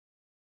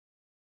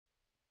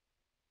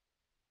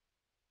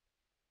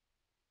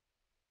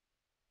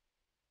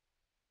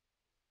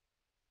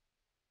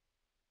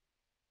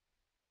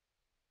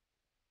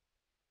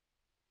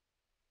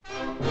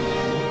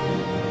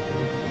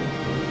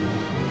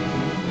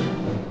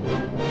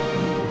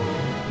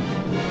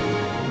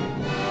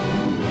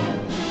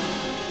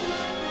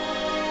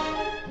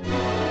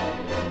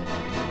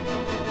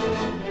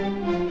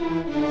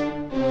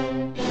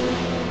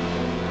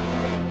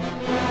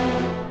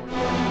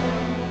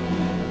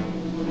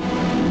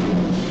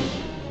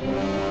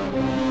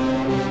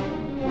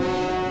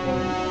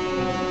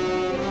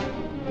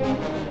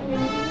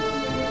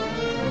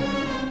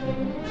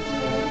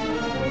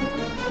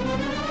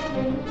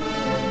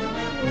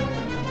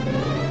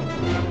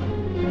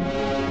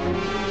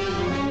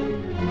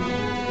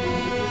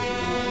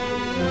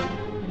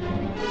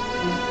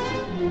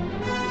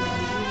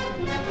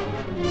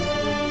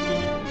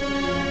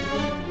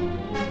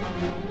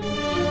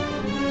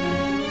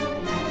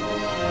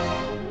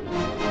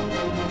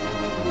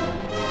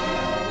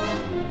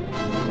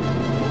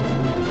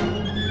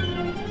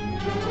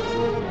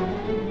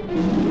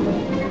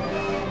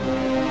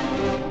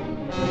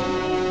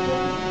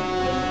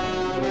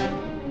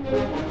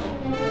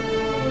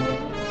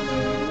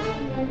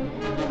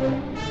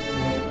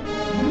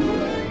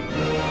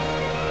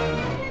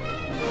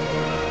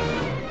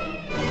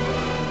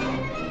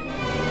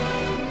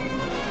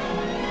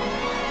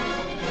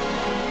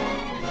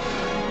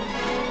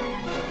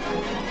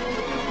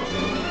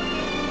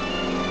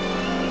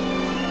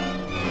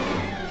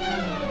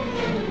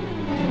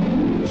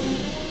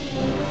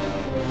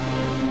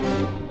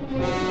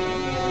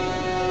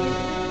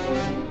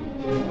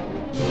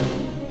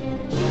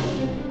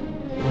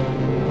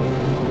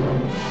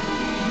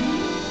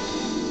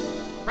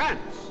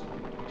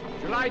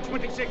July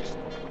 26th,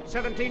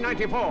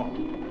 1794.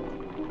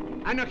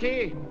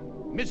 Anarchy,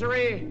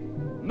 misery,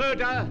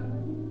 murder,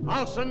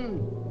 arson,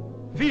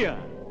 fear.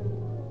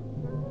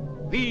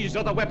 These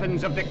are the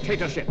weapons of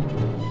dictatorship.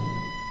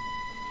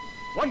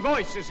 One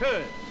voice is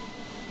heard.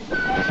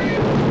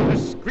 The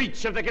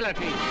screech of the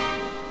guillotine.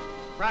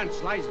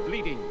 France lies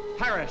bleeding,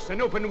 Paris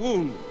an open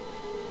wound.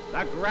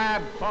 The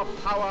grab for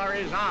power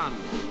is on.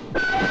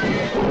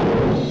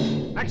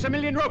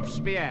 Maximilian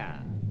Robespierre,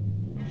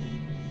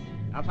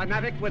 a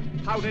fanatic with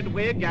powdered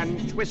wig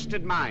and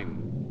twisted mind.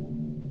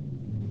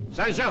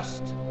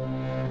 Saint-Just,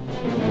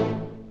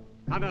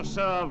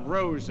 connoisseur of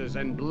roses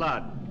and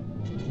blood.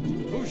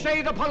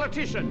 Fouché the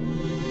politician,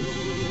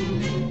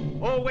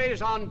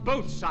 always on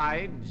both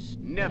sides,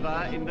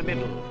 never in the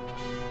middle.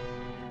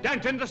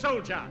 Danton the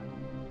soldier,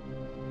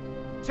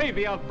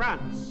 savior of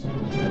France.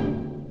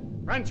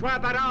 Francois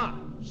Barras,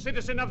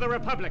 citizen of the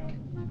Republic,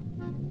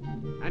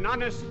 an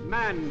honest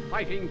man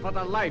fighting for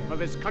the life of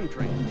his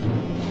country.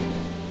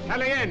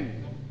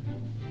 Callien,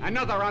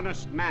 another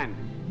honest man.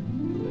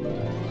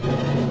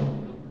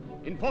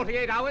 In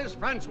 48 hours,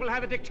 France will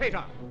have a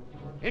dictator.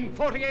 In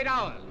 48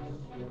 hours.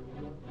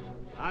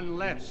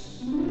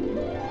 Unless...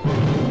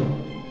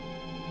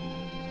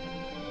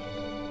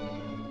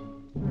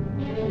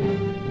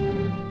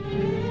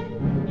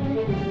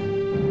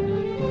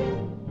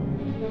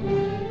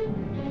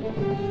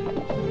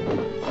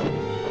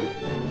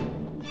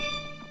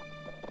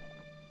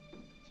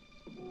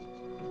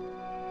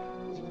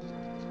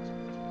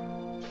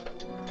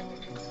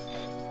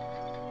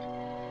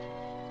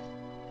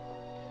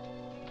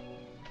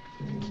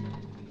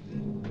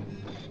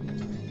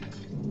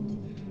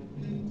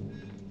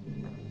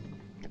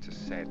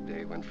 Sad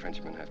day when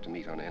Frenchmen have to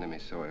meet on enemy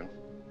soil.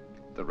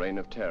 The reign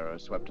of terror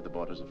swept to the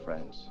borders of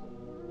France.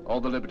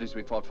 All the liberties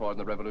we fought for in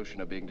the revolution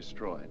are being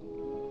destroyed.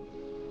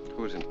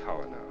 Who's in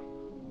power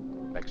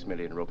now?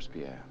 Maximilian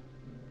Robespierre.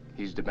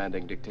 He's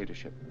demanding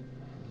dictatorship.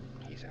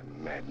 He's a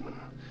madman.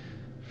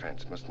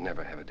 France must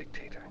never have a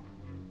dictator.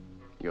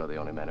 You're the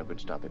only man who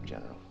could stop him,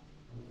 General.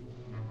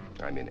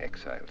 I'm in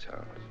exile,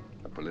 Charles.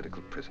 A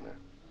political prisoner.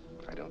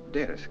 I don't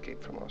dare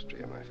escape from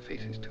Austria. My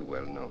face is too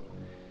well known.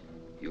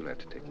 You'll have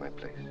to take my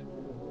place.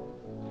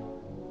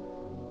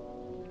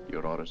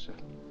 Your orders, sir?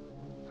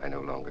 I no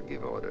longer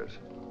give orders.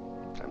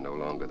 I'm no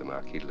longer the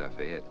Marquis de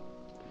Lafayette.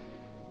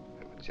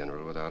 I'm a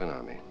general without an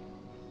army.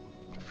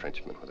 A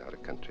Frenchman without a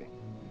country.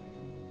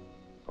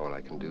 All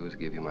I can do is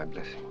give you my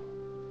blessing.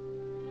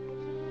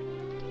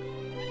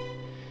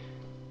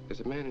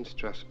 There's a man in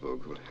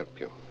Strasbourg who'll help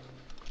you.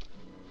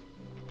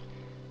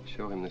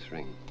 Show him this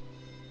ring.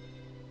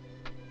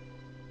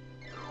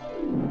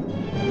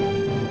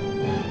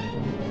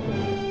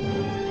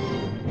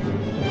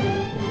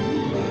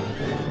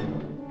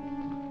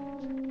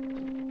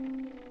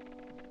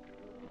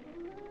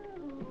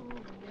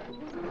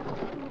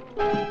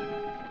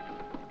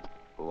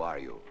 Who are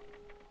you?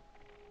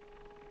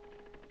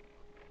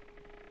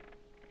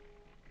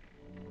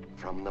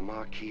 From the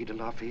Marquis de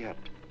Lafayette.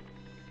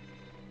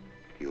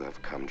 You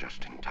have come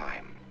just in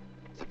time.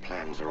 The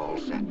plans are all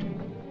set.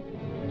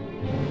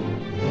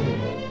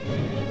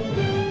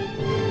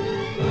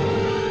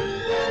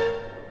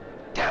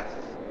 Death!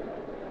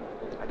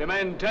 I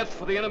demand death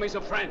for the enemies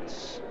of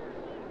France.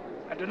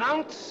 I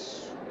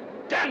denounce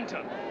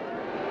Danton.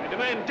 I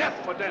demand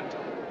death for Danton.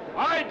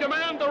 I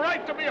demand the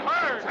right to be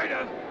heard.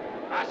 Traitor!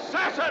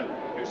 Assassin!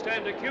 You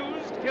stand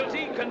accused,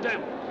 guilty,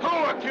 condemned. Who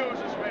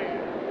accuses me?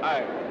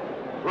 I.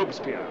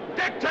 Robespierre.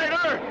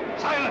 Dictator!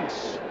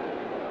 Silence!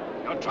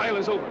 Your trial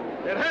is over.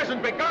 It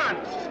hasn't begun.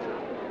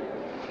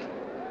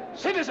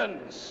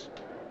 Citizens!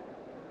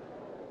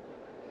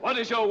 What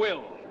is your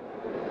will?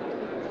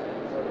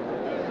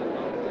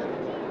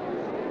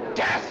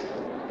 Death!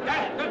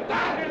 Death!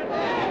 Death!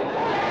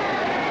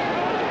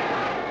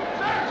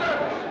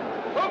 Citizens!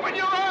 Open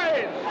your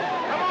eyes!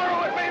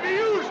 Tomorrow it may be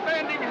you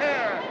standing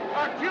here,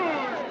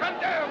 accused,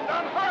 condemned,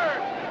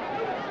 unheard.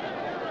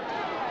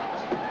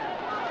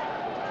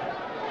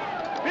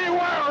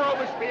 Beware,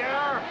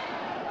 Robespierre!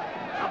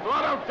 The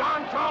blood of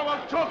Danton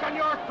will choke on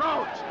your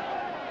throat!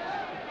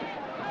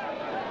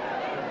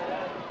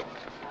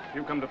 If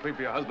you come to plead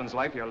for your husband's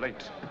life, you're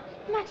late.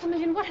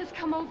 Maximilian, what has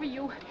come over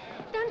you?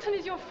 Danton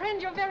is your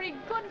friend, your very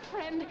good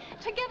friend.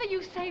 Together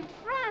you saved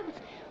France.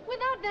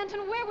 Without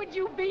Danton, where would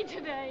you be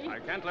today? I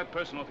can't let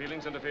personal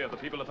feelings interfere. The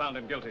people have found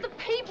him guilty. The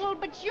people,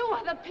 but you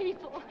are the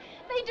people.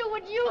 They do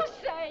what you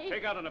say.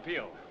 Take out an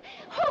appeal.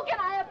 Who can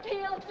I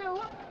appeal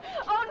to?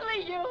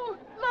 Only you.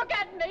 Look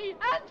at me.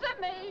 Answer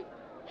me.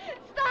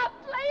 Stop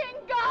playing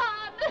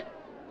God.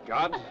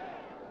 God?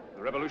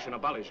 The revolution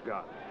abolished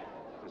God.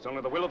 It's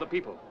only the will of the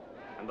people.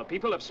 And the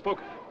people have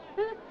spoken.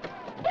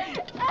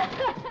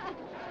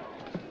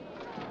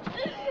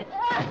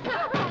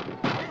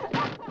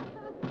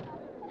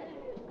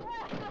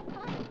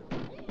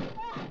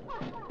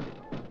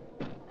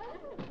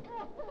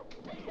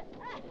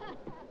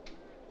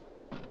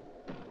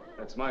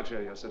 That's my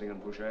chair you're sitting in,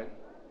 Fouché.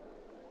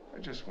 I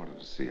just wanted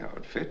to see how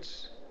it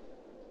fits.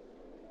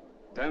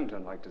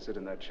 Danton liked to sit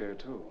in that chair,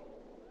 too.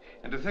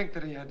 And to think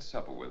that he had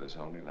supper with us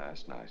only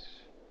last night.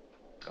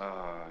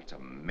 Ah, it's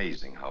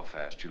amazing how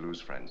fast you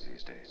lose friends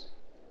these days.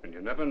 And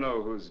you never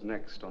know who's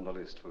next on the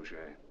list,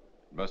 Fouché.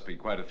 It must be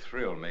quite a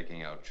thrill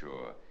making out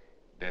your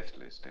death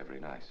list every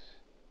night.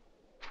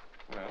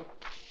 Well,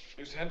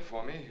 you sent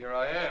for me. Here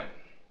I am.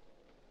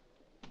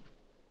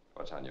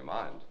 What's on your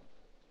mind?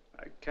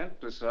 I can't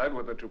decide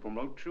whether to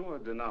promote you or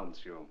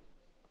denounce you.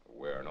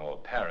 Where in all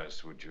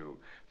Paris would you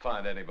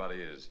find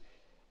anybody as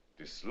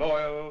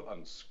disloyal,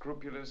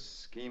 unscrupulous,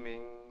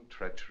 scheming,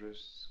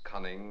 treacherous,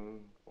 cunning,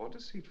 or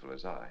deceitful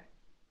as I?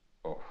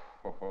 Oh,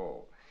 ho,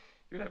 ho.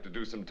 You'd have to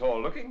do some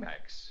tall looking,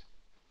 Max.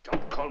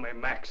 Don't call me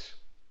Max.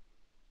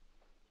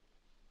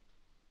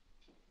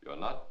 You're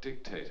not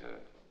dictator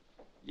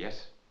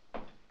yet.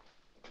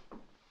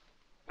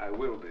 I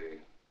will be.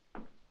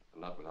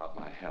 Not without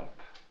my help.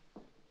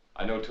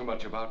 I know too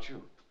much about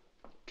you.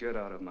 Get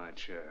out of my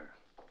chair.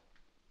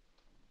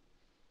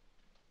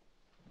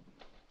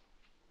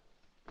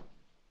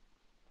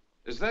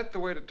 Is that the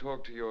way to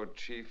talk to your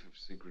chief of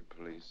secret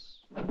police?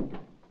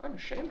 I'm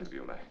ashamed of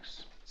you,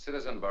 Max.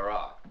 Citizen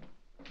Barras.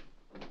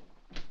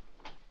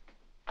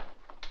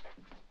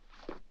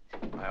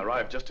 I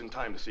arrived just in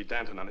time to see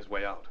Danton on his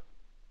way out.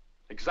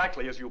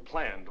 Exactly as you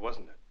planned,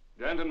 wasn't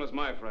it? Danton was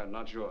my friend,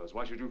 not yours.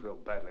 Why should you feel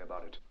badly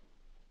about it?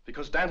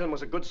 Because Danton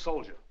was a good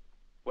soldier.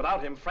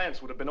 Without him,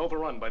 France would have been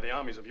overrun by the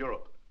armies of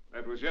Europe.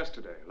 That was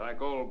yesterday.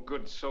 Like all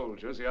good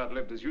soldiers, he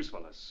outlived his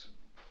usefulness.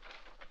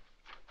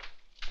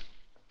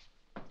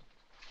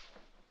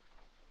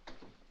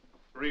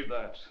 Read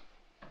that.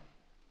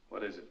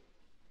 What is it?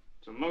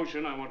 It's a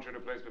motion I want you to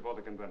place before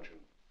the convention.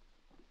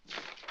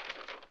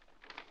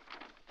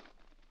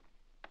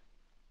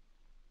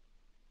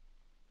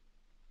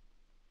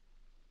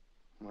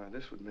 Why,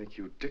 this would make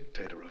you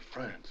dictator of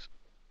France.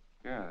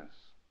 Yes.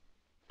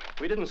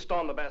 We didn't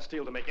storm the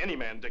Bastille to make any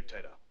man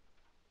dictator.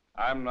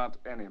 I'm not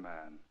any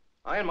man.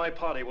 I and my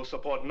party will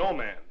support no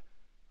man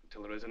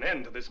until there is an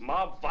end to this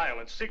mob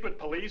violence, secret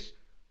police,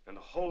 and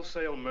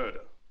wholesale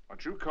murder.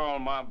 What you call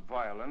mob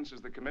violence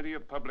is the Committee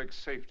of Public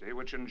Safety,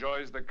 which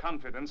enjoys the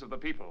confidence of the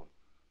people.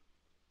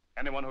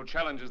 Anyone who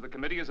challenges the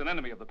committee is an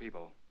enemy of the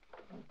people.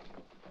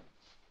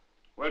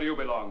 Where do you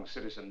belong,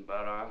 Citizen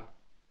Barras?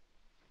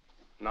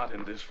 Not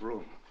in this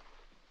room.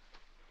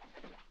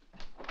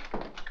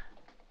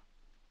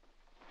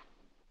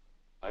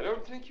 I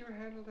don't think you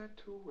handled that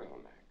too well,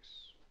 Max.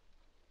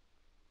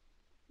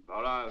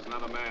 Barras is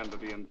not a man to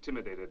be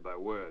intimidated by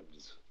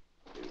words.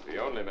 He's the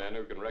only man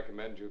who can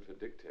recommend you for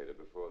dictator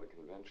before the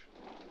convention.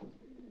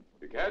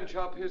 You can't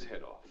chop his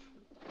head off.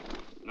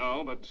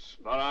 No, but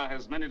Barras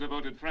has many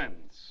devoted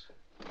friends.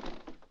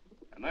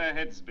 When their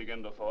heads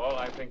begin to fall,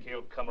 I think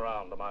he'll come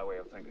around to my way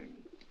of thinking.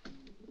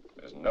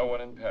 There's no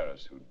one in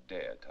Paris who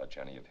dare touch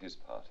any of his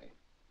party.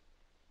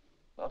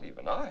 Not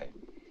even I.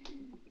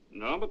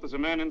 No, but there's a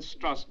man in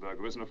Strasbourg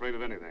who isn't afraid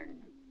of anything.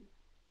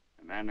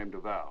 A man named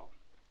Duval.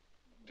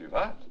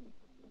 Duval?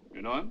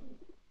 You know him?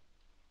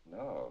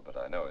 No, but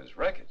I know his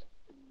record.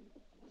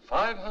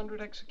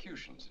 500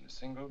 executions in a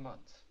single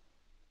month.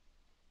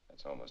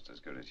 That's almost as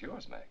good as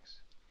yours,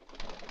 Max.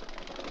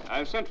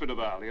 I've sent for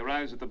Duval. He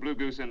arrives at the Blue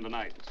Goose Inn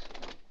tonight.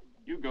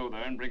 You go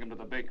there and bring him to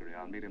the bakery.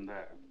 I'll meet him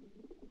there.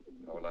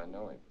 How will I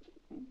know him?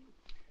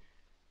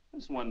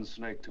 There's one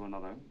snake to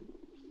another.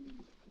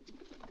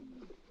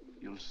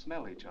 You'll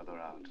smell each other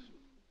out.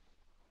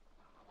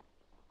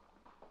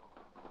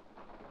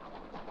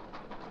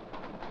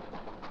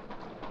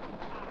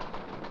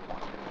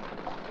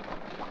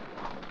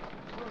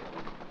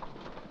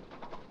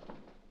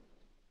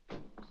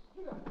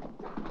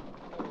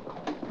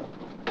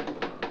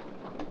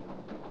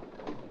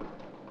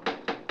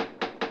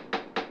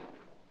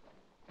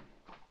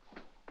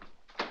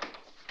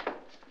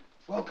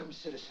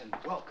 Welcome, citizen.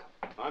 Welcome.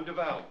 I'm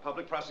Duval,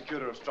 public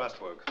prosecutor of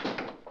Strasbourg.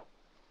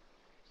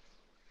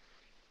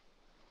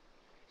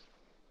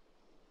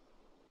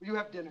 Will you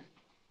have dinner?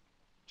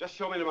 Just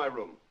show me to my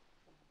room.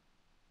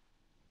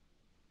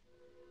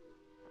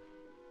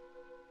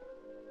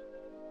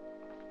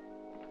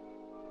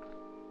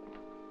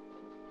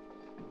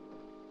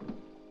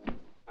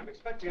 I'm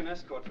expecting an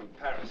escort from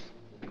Paris.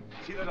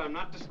 See that I'm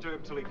not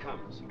disturbed till he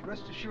comes.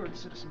 Rest assured,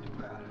 Citizen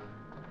Duval.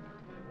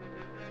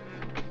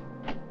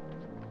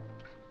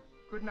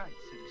 Good night,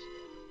 citizen.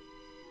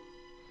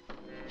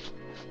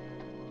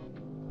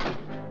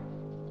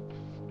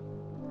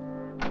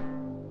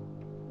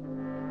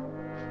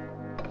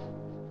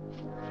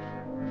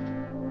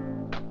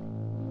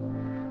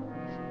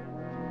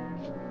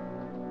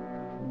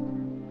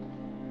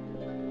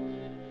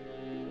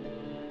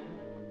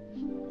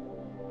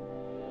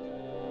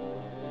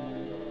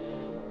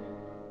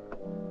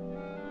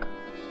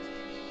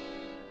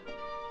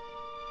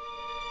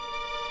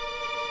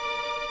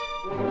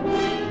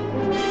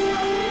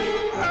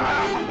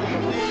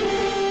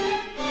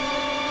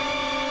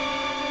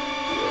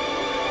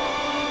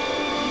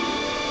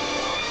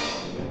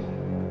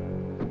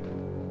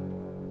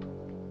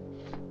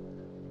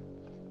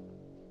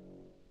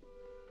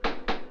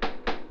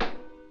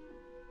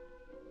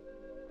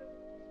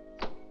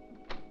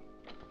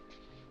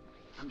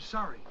 I'm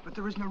sorry, but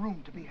there is no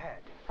room to be had.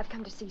 I've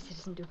come to see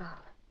Citizen Duval.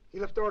 He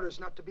left orders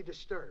not to be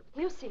disturbed.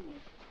 He'll see me.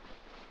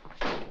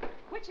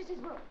 Which is his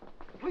room?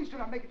 Please do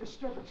not make a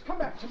disturbance. Come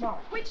back tomorrow.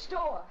 Which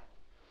door?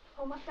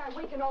 Or must I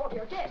waken all of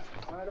your guests?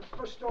 The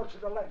first door to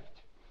the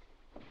left.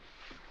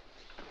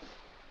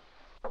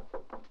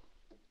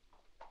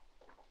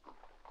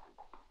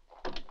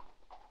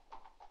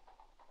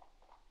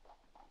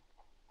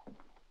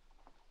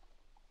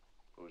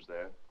 Who's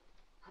there?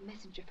 A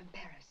messenger from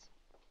Paris.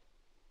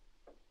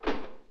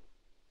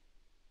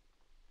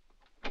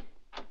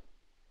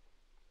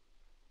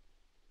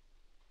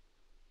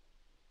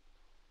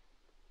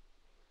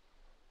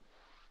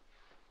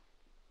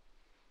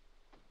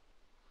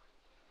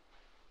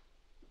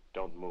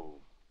 Don't move.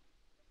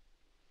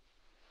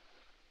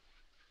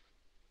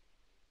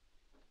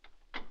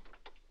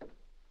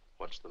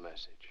 What's the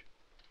message?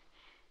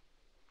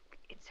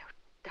 It's so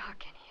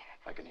dark in here.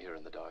 I can hear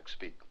in the dark.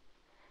 Speak.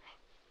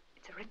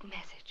 It's a written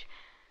message.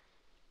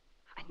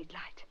 I need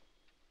light.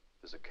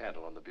 There's a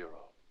candle on the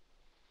bureau.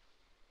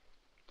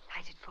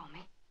 Light it for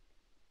me.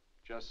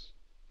 Just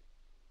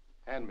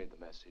hand me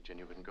the message and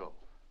you can go.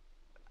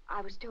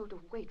 I was told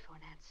to wait for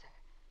an answer.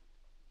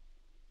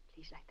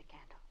 Please light the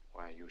candle.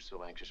 Why are you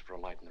so anxious for a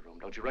light in the room?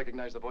 Don't you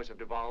recognize the voice of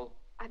Duval?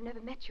 I've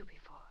never met you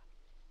before.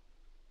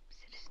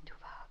 Citizen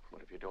Duval.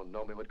 What if you don't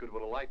know me? What good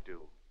will a light do?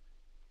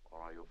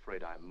 Or are you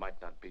afraid I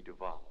might not be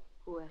Duval?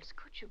 Who else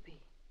could you be?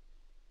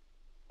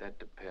 That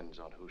depends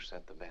on who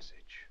sent the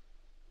message.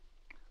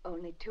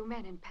 Only 2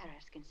 men in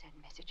Paris can send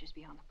messages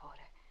beyond the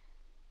border.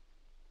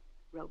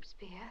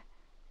 Robespierre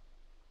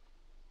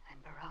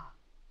and Barras.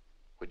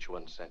 Which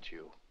one sent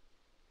you?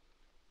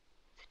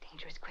 It's a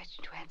dangerous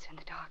question to answer in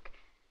the dark.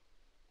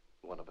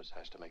 One of us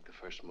has to make the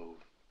first move.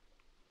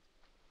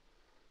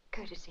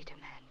 Courtesy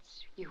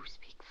demands you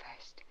speak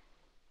first.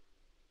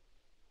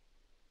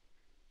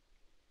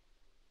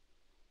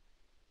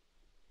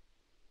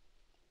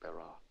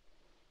 Barras.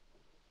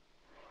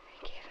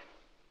 Thank you.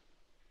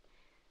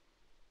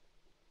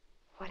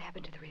 What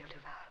happened to the real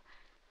Duval?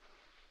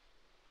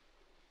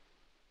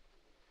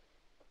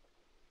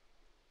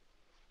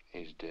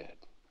 He's dead.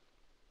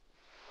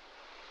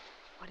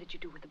 What did you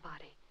do with the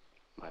body?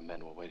 My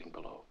men were waiting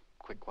below.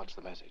 Quick, what's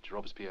the message?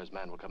 Robespierre's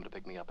man will come to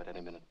pick me up at any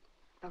minute.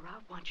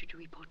 Barras wants you to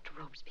report to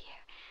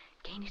Robespierre.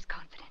 Gain his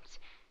confidence.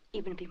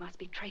 Even if he must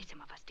betray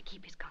some of us to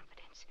keep his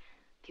confidence.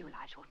 Few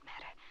lives won't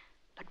matter.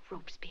 But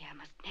Robespierre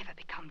must never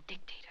become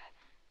dictator.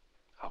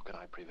 How can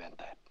I prevent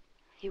that?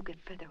 You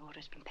get further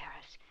orders from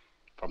Paris.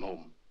 From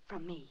whom?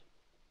 From me.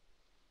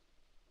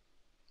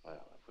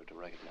 Well, if we're to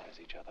recognize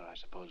each other, I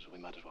suppose we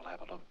might as well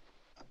have a look.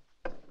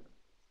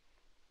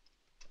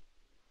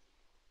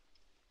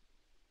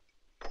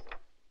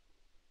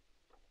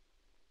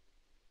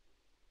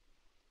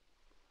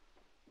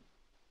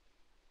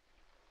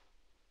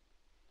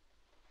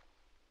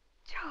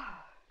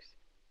 Charles.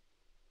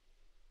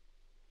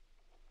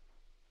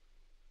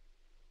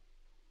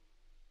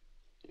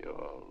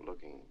 You're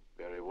looking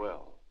very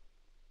well,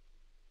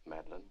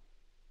 Madeline.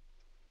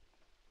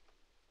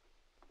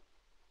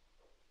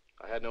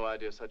 I had no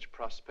idea such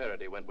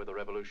prosperity went with the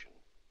revolution.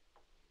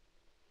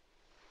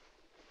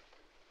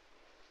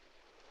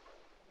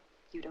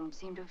 You don't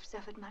seem to have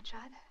suffered much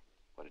either.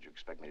 What did you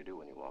expect me to do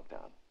when you walked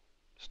down?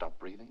 Stop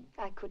breathing?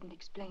 I couldn't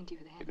explain to you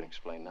then. You can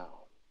explain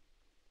now.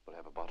 We'll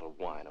have a bottle of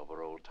wine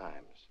over old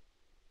times.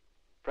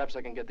 Perhaps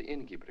I can get the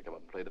innkeeper to come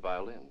up and play the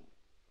violin.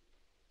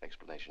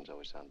 Explanations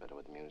always sound better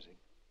with music.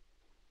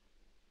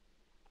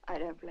 I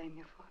don't blame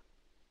you for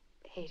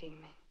hating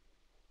me.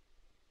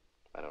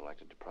 I don't like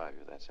to deprive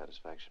you of that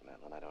satisfaction,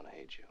 Madeline. I don't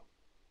hate you.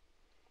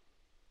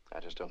 I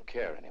just don't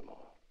care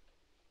anymore.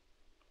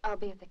 I'll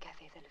be at the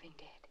Cafe of the Living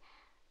Dead.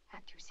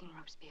 After you've seen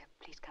Robespierre,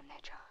 please come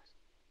there, Charles.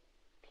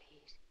 Please.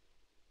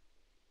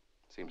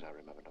 Seems I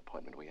remember an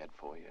appointment we had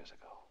 4 years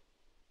ago.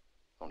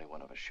 Only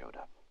one of us showed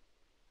up.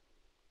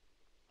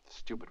 The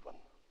stupid one.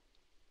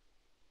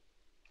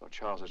 Well,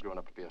 Charles has grown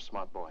up to be a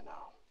smart boy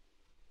now.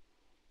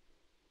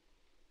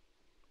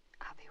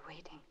 I'll be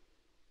waiting.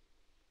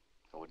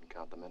 I wouldn't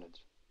count the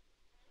minutes.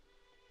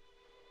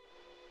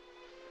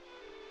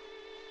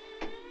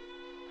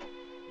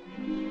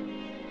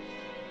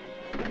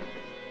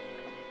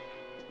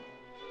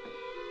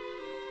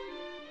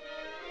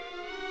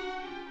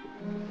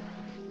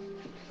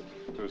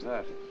 Who's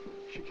that?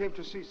 She came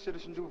to see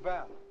Citizen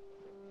Duval.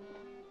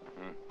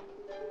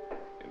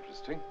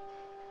 Interesting.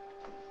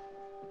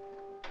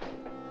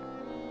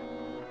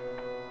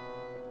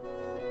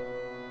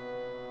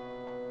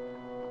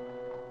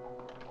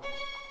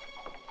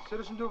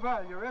 Citizen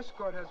Duval, your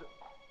escort has a...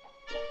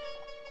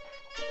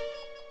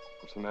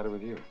 What's the matter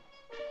with you?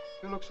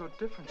 You look so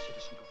different,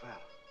 Citizen Duval.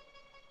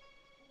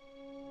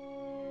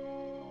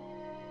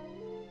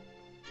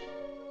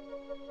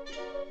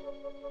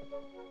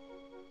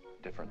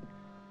 Different.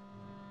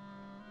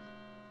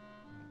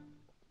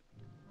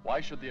 Why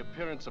should the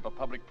appearance of a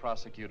public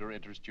prosecutor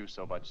interest you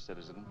so much,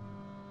 citizen?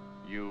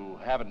 You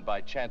haven't,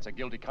 by chance, a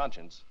guilty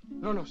conscience.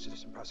 No, no,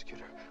 Citizen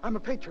Prosecutor. I'm a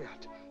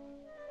patriot.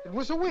 It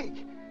was a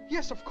wig.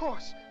 Yes, of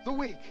course, the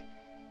wig.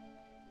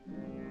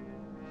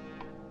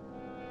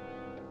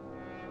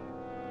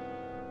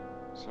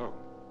 So,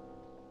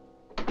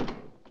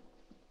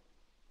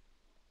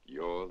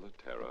 you're the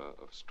terror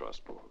of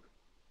Strasbourg.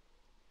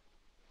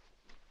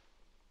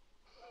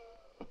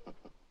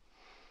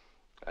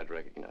 I'd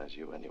recognize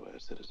you anywhere,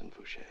 Citizen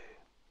Fouché.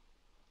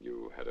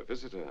 You had a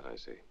visitor, I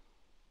see.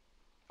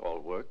 All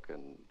work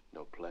and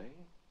no play?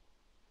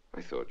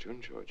 I thought you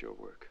enjoyed your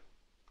work.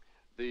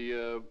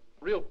 The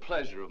real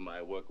pleasure of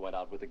my work went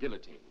out with the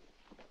guillotine.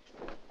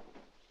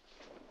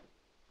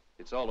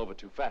 It's all over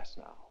too fast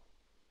now.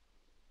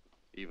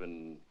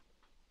 Even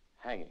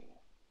hanging.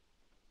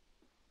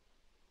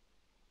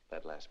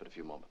 That lasts but a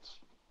few moments.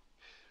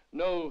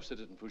 No,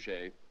 Citizen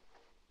Fouché.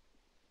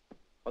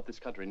 What this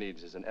country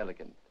needs is an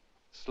elegant,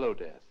 slow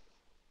death.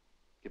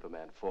 Give a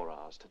man 4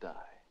 hours to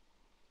die.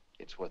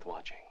 It's worth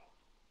watching.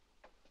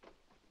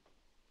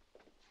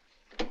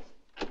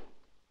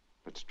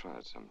 Let's try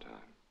it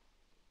sometime,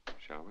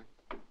 shall we?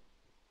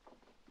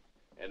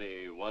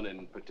 Any one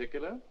in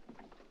particular?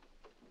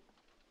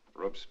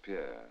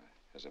 Robespierre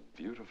has a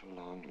beautiful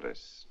long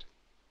list.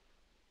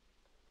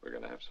 We're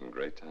going to have some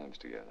great times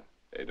together.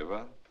 Eh,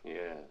 Duval?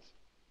 Yes.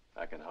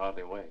 I can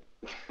hardly wait.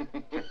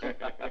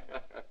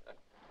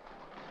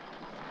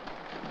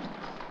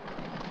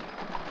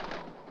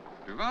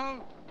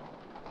 Duval,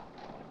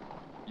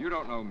 you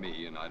don't know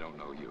me and I don't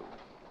know you.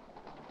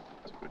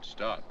 It's a good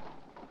start.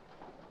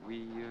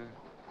 We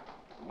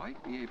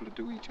might be able to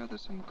do each other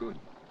some good.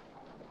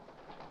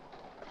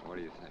 What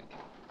do you think?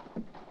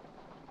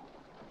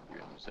 You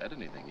haven't said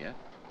anything yet.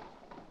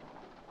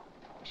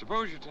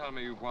 Suppose you tell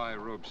me why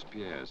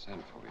Robespierre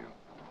sent for you.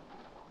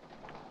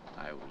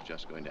 I was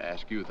just going to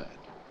ask you that.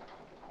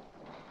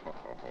 Oh,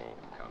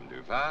 come,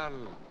 Duval.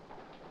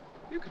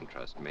 You can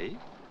trust me.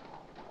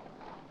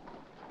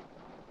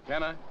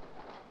 Can I?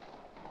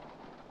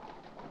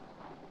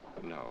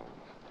 No.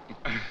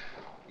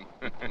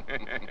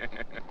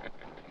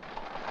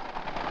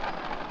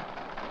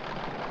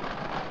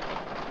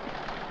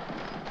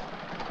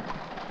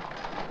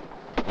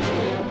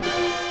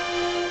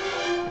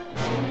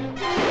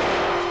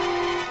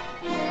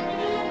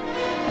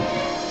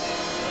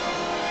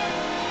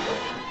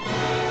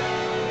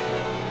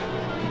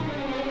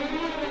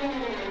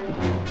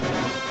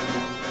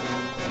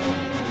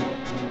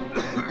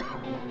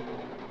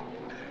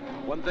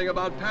 One thing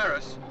about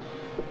Paris,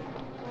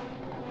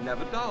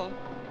 Never dull.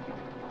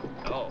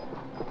 no.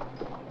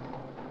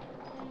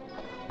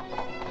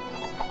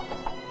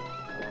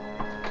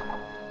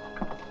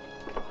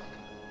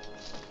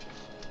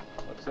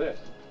 What's this?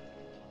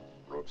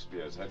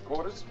 Robespierre's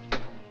headquarters.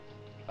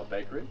 A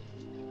bakery?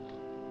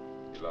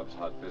 He loves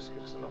hot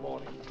biscuits in the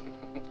morning.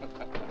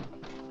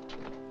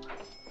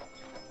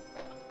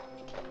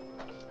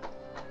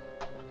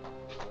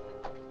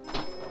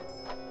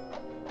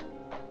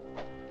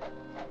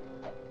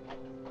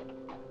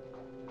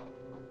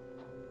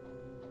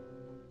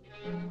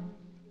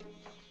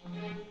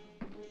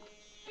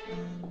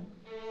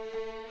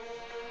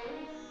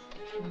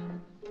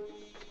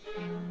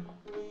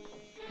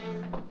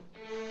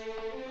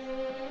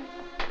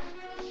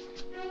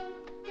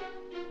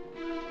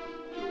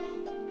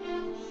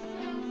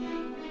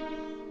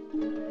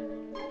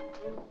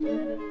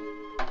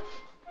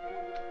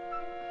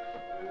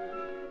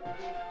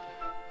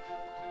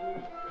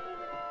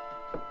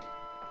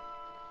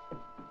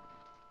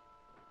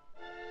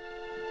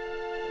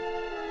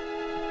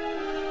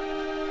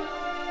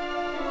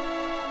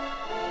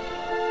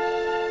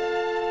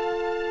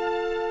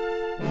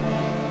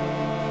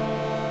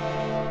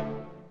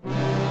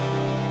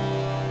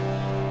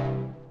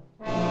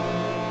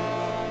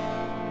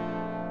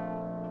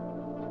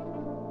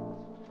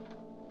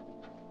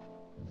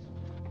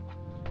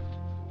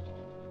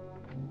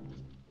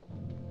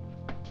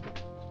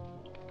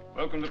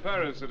 Welcome to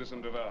Paris,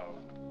 Citizen Duval.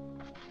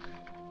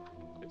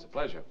 It's a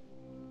pleasure.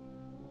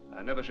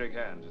 I never shake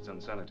hands. It's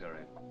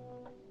unsanitary.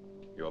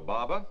 You're a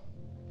barber?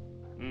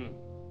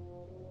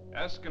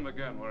 Ask him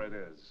again where it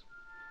is.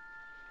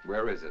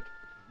 Where is it?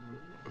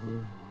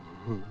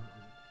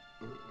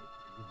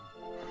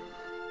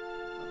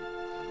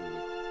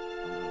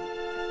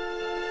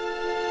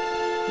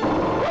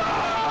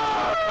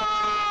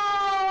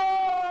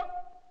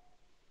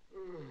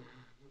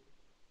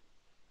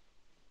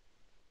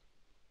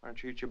 Why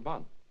don't you eat your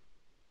bun?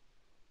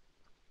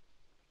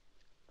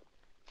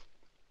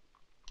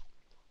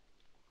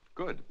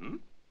 Good, hmm?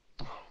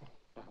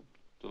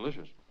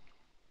 Delicious.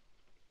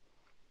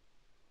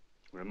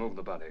 Remove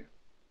the body.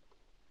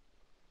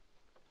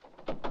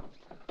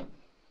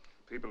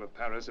 People of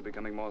Paris are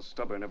becoming more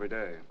stubborn every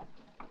day.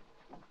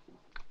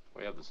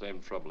 We have the same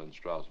trouble in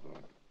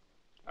Strasbourg.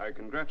 I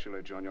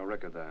congratulate you on your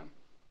record there.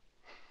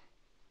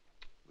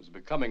 It was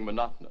becoming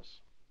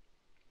monotonous.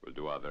 We'll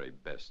do our very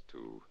best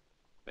to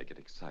make it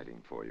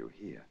exciting for you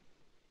here.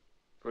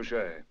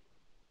 Fouché,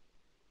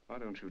 why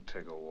don't you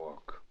take a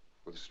walk?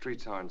 Well, the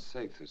streets aren't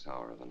safe this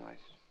hour of the night.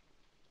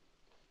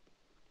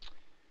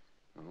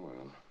 Oh,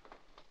 well.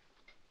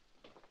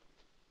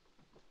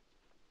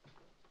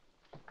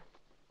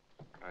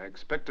 I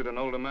expected an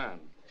older man.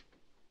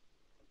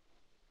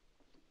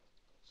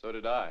 So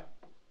did I.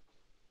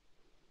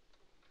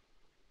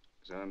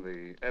 So I'm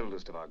the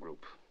eldest of our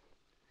group.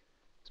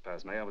 This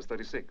past May, I was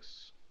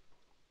 36.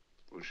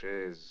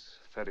 Fouché's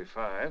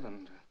 35,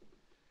 and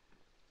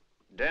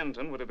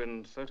Danton would have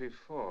been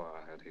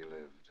 34 had he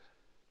lived.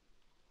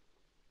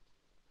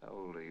 How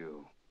old are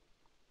you?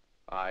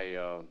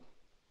 I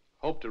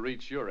hope to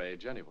reach your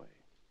age anyway.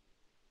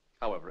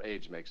 However,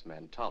 age makes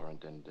men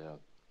tolerant, and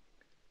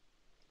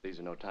these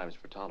are no times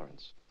for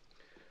tolerance.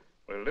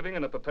 We're living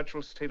in a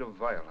perpetual state of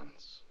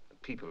violence. The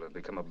people have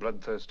become a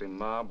bloodthirsty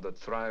mob that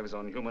thrives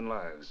on human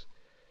lives.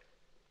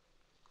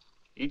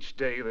 Each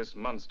day, this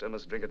monster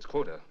must drink its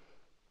quota.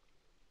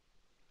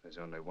 There's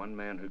only one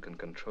man who can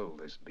control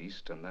this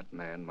beast, and that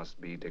man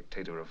must be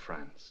dictator of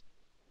France.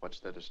 What's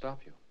there to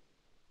stop you?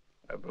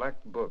 A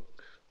black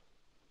book.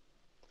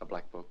 A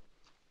black book?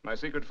 My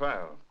secret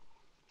file.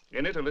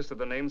 In it, a list of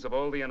the names of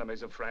all the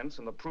enemies of France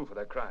and the proof of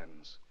their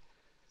crimes.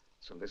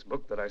 It's from this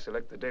book that I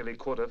select the daily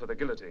quota for the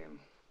guillotine.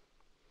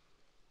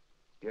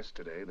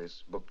 Yesterday,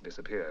 this book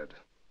disappeared.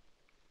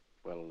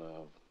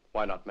 Well,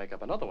 why not make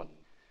up another one?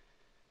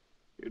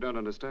 You don't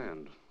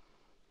understand.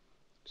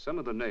 Some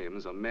of the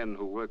names are men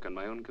who work on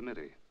my own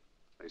committee.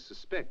 They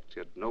suspect,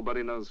 yet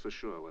nobody knows for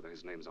sure whether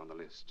his name's on the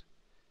list.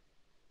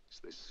 It's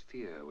this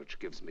fear which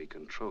gives me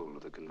control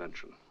of the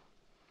convention.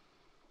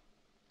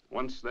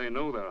 Once they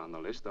know they're on the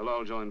list, they'll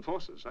all join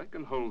forces. I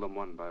can hold them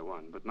one by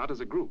one, but not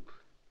as a group.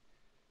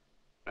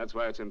 That's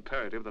why it's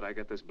imperative that I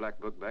get this black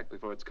book back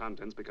before its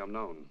contents become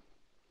known.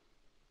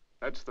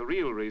 That's the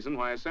real reason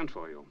why I sent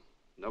for you.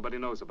 Nobody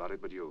knows about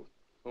it but you.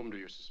 Whom do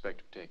you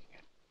suspect of taking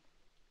it?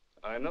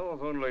 I know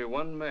of only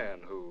one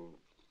man who,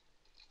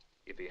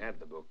 if he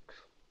had the book,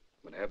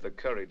 would have the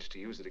courage to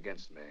use it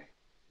against me.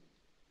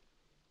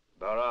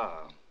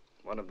 Barras,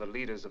 one of the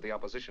leaders of the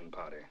opposition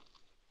party.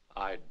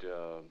 I'd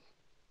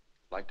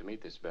like to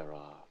meet this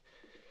Barras.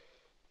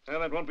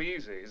 Well, that won't be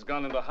easy. He's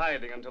gone into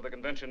hiding until the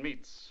convention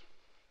meets.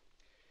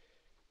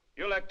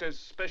 You'll act as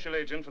special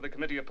agent for the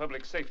Committee of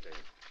Public Safety.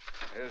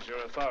 Here's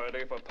your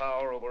authority for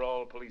power over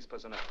all police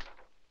personnel.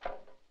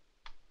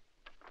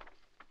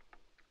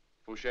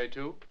 Fouché,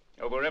 too?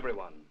 Over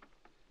everyone.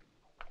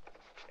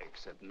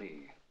 Except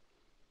me.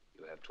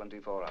 You have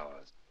 24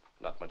 hours.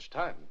 Not much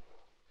time.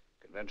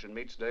 Convention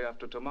meets day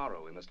after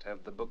tomorrow. We must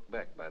have the book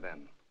back by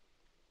then.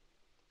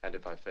 And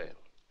if I fail?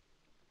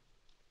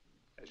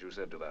 As you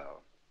said,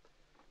 Duval,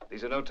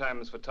 these are no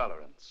times for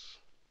tolerance.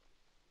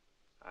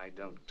 I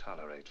don't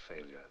tolerate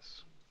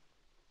failures.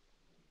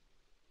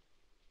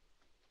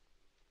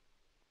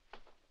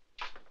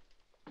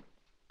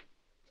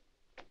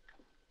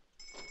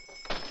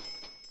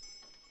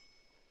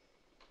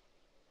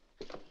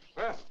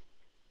 Well,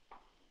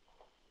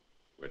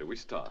 where do we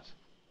start?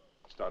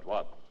 Start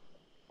what?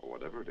 Or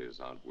whatever it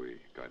is, aren't we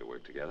going to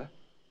work together?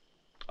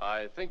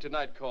 I think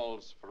tonight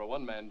calls for a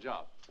one-man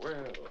job.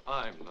 Well,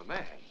 I'm the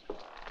man.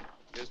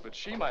 Yes, but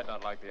she might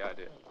not like the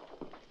idea.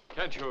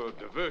 Can't your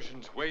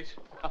diversions wait?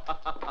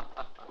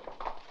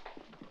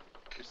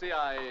 You see,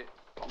 I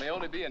may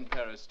only be in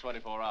Paris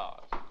 24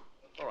 hours.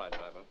 All right,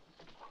 driver.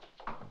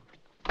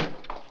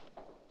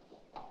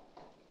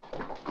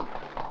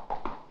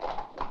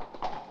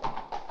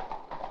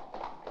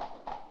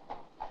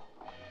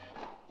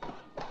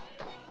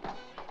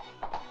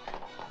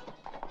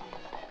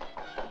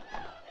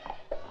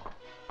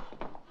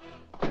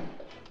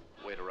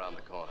 Wait around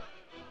the corner.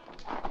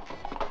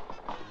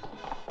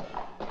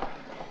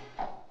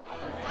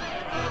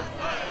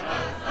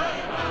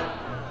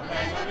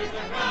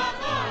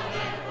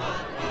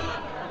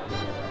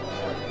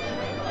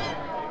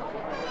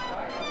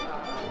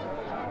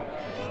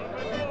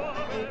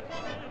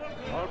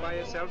 All by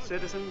yourself,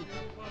 citizen?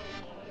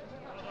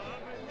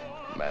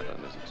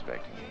 Madeline is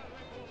expecting me.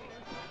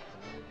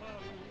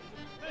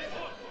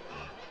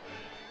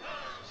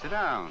 Sit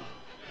down.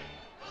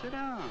 Sit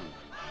down.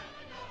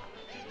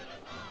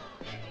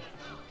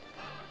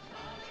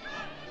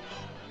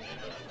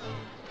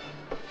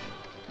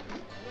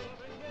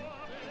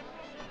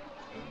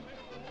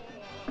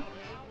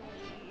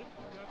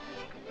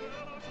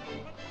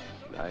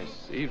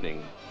 Nice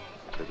evening,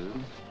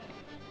 citizen.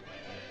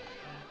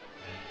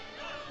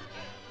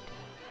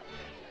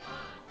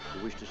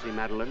 You wish to see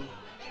Madeline?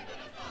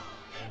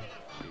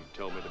 She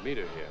told me to meet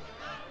her here.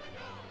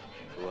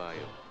 Who are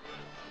you?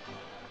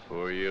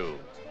 Who are you?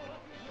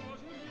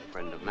 A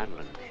friend of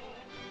Madeline.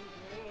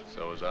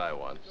 So was I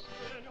once.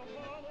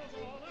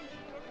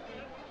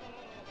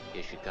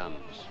 Here she comes.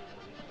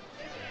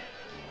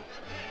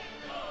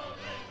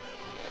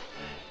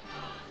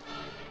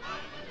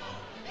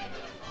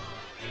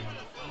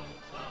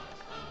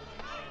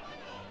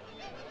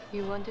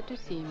 You wanted to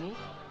see me?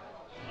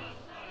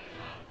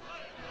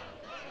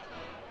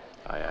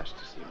 I asked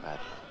to see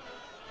Madeline.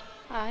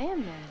 I am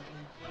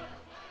Madeline.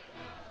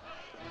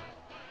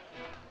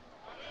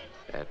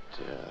 At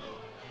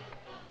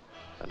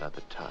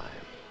another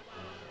time,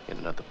 in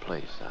another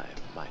place, I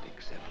might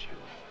accept you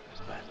as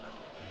Madeline.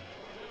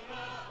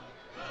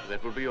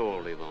 That will be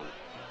all, Yvonne.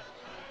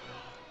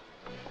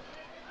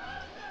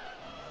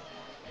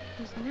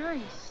 He's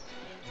nice.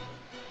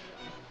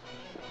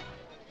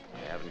 I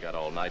haven't got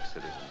all night,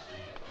 citizen.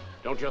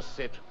 Don't just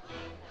sit.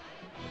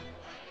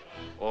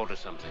 Order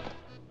something.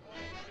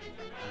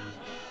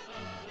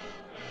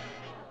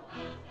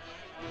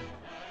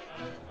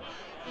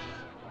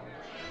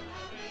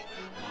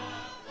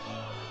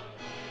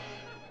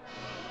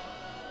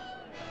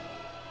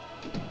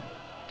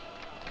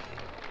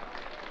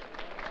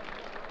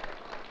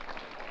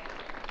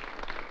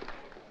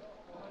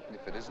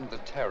 If it isn't the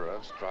terror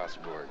of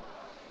Strasbourg.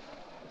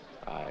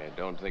 I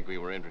don't think we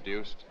were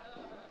introduced.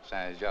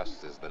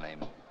 Saint-Just is the name.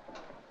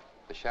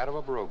 The shadow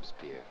of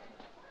Robespierre.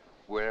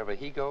 Wherever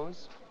he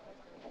goes,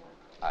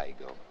 I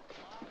go.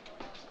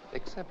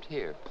 Except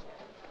here.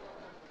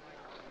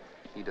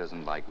 He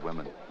doesn't like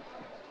women.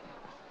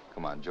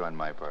 Come on, join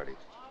my party.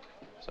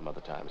 Some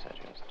other time,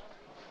 Saint-Just.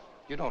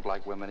 You don't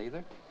like women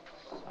either?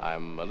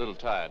 I'm a little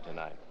tired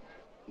tonight.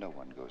 No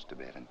one goes to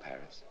bed in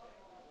Paris.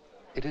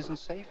 It isn't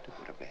safe to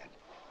go to bed.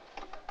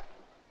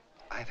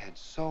 I've had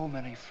so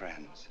many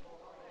friends,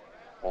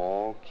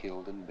 all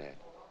killed in bed.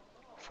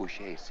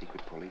 Fouché,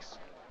 secret police.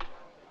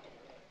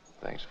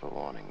 Thanks for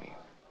warning me.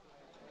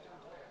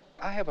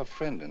 I have a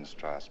friend in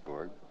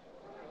Strasbourg,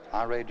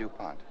 Henri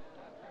Dupont.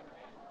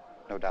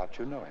 No doubt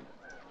you know him.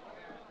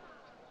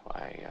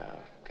 I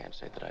can't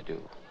say that I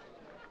do.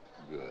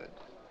 Good.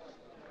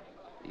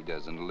 He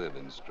doesn't live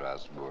in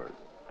Strasbourg.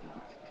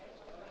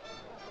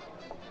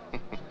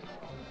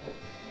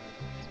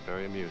 It's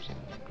very amusing.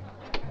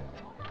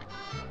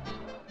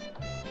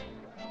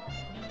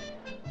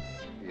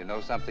 You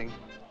know something?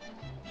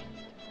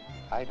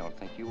 I don't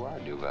think you are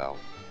Duval.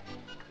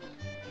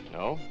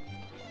 No?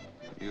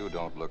 You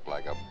don't look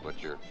like a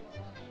butcher.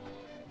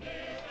 You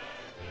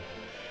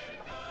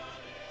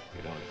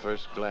know, at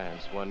first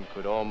glance, one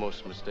could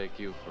almost mistake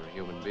you for a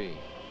human being.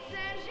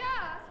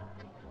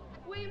 Saint-Just,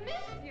 we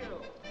miss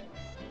you.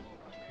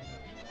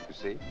 You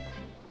see?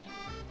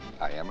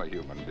 I am a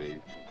human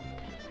being.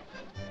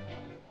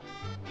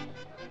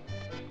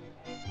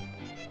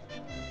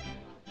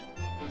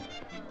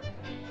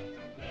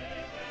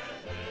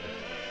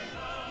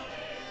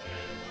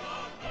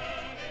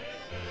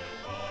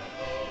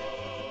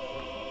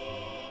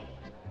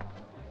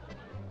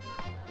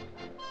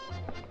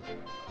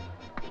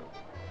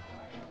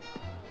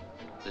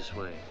 This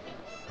way.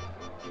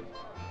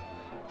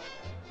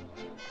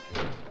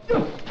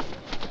 You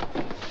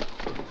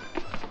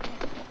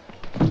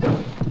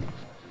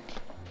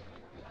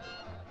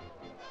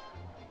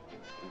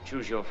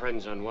choose your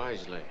friends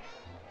unwisely.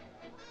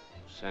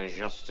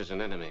 Saint-Just is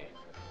an enemy.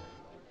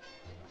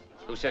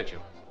 Who sent you?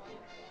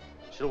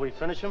 Shall we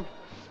finish him?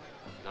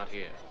 Not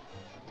here.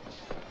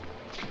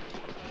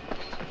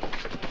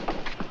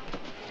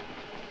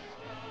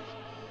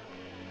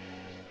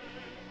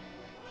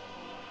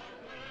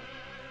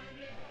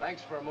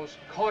 Thanks for a most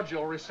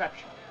cordial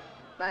reception.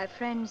 My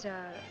friends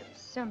are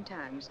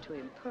sometimes too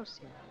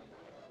impulsive.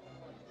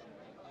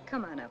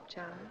 Come on up,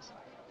 Charles.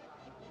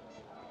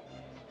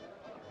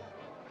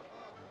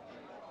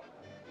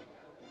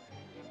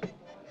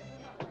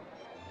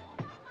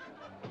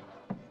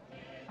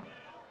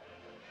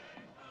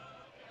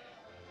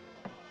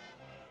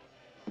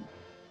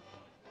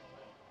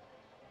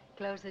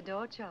 Close the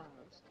door, Charles.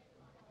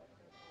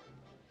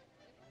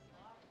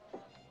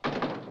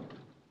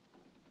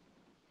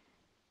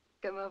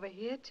 Come over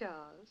here,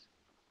 Charles.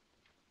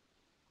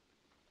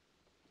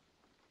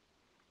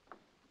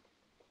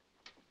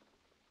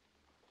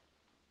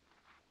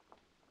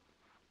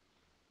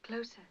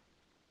 Closer.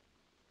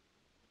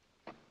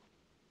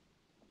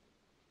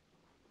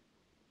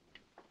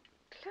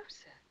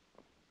 Closer.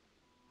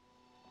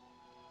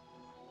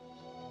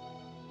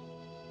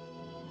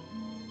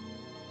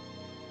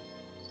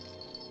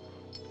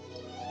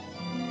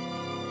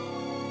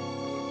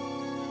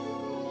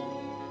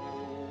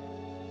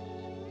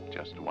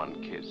 Just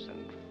one kiss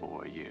and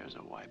 4 years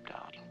are wiped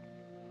out.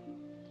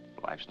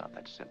 Life's not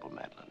that simple,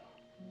 Madeline.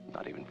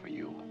 Not even for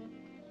you.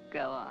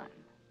 Go on.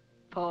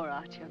 Pour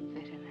out your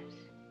bitterness.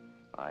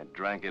 I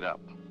drank it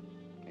up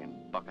in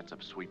buckets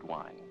of sweet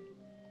wine.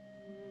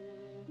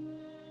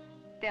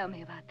 Tell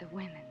me about the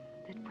women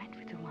that went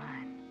with the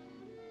wine.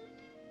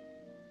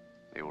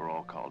 They were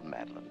all called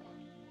Madeline.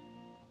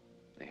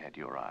 They had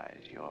your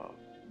eyes, your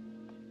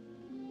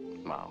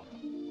mouth,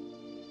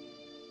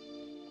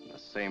 the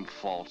same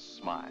false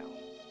smile.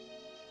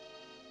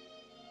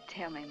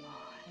 Tell me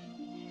more.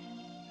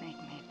 Make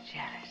me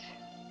jealous.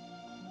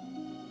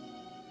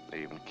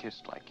 They even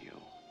kissed like you,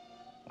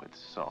 with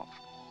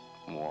soft,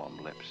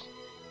 warm lips.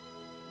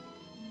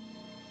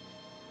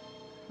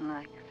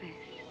 Like this.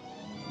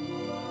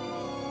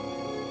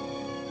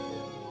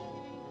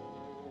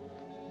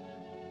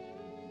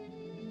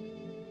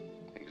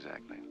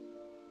 Exactly.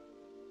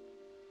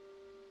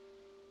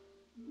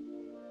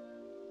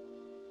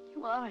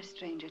 You are a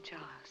stranger,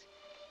 Charles.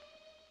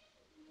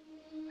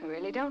 We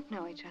really don't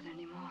know each other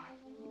anymore.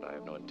 I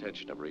have no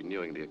intention of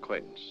renewing the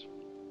acquaintance.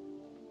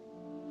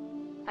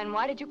 And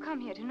why did you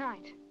come here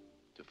tonight?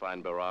 To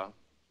find Barra.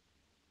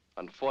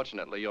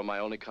 Unfortunately, you're my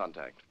only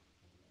contact.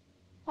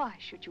 Why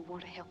should you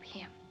want to help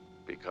him?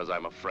 Because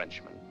I'm a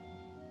Frenchman.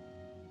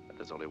 And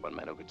there's only one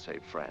man who could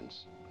save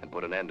France and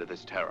put an end to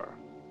this terror.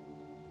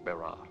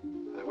 Barra.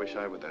 I wish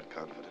I were that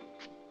confident.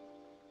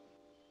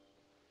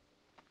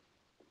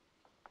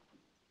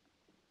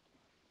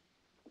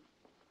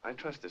 I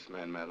trust this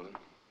man, Madeline.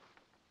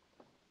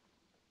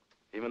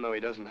 Even though he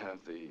doesn't have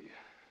the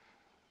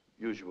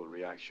usual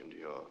reaction to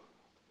your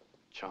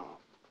charm.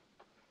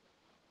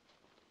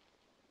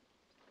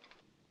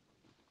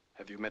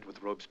 Have you met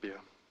with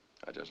Robespierre?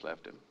 I just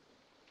left him.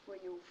 Were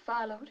you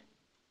followed?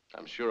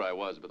 I'm sure I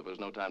was, but there was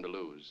no time to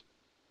lose.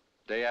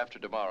 Day after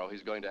tomorrow,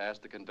 he's going to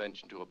ask the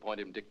convention to appoint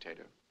him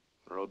dictator.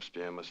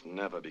 Robespierre must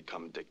never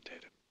become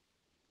dictator.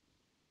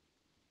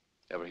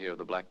 Ever hear of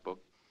the Black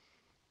Book?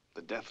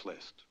 The death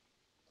list.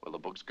 Well, the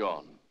book's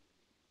gone.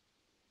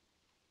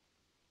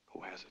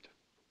 Who has it?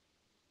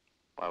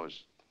 I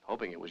was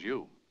hoping it was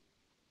you.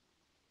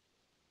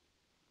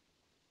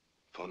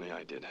 If only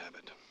I did have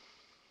it.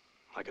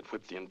 I could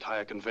whip the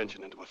entire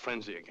convention into a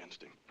frenzy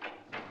against him.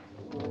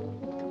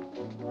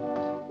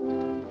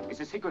 It's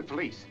the secret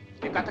police.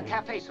 They've got the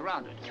cafe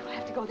surrounded. You'll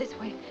have to go this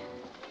way.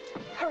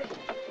 Hurry.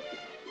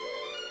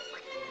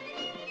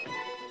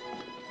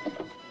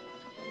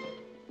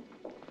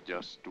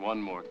 Just one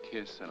more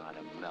kiss and I'd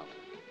have melted.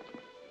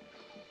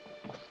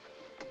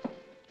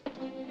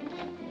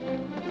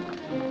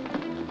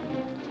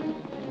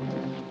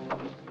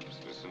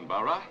 Citizen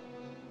Barra,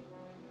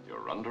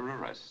 you're under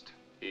arrest.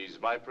 He's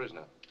my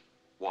prisoner.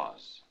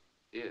 Was.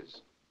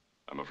 Is.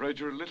 I'm afraid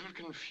you're a little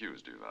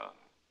confused, Duval.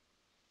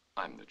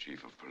 I'm the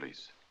chief of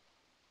police.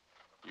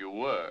 You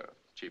were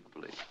chief of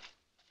police.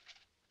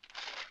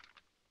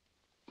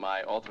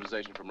 My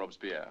authorization from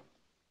Robespierre.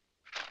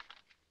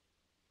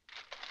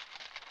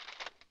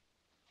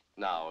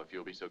 Now, if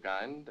you'll be so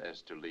kind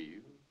as to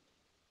leave.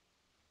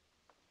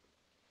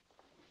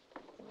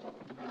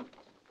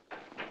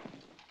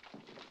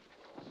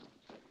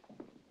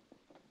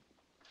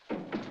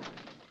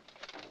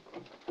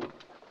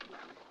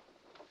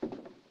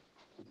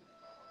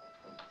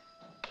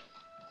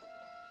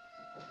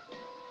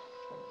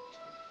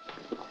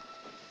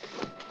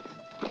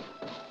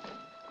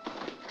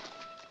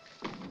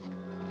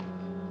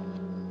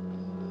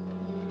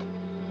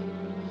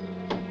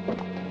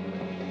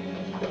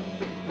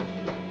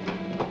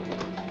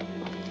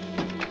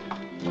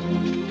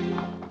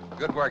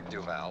 Good work,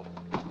 Duval.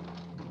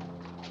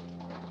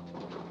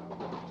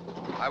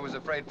 I was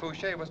afraid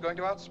Fouché was going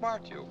to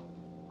outsmart you.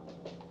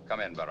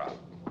 Come in, Barra.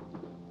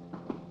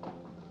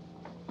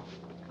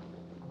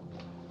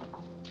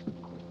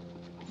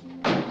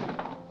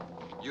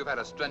 You've had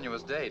a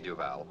strenuous day,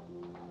 Duval.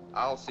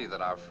 I'll see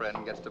that our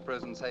friend gets to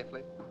prison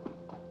safely.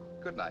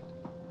 Good night.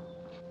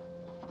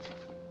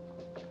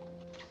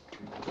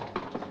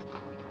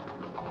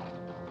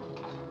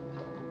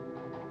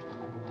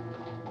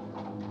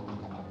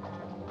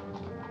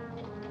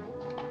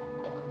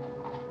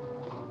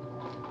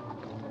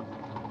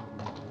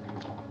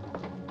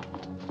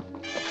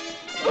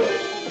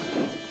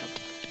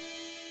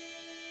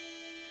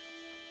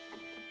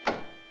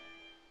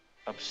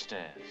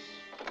 Upstairs.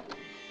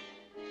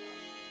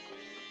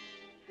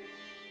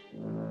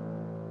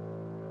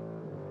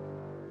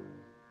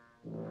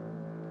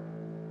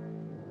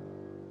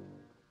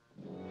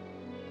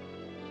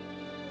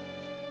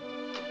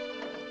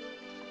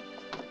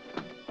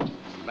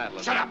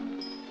 Madeline. Shut up!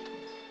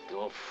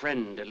 Your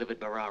friend delivered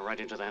Barra right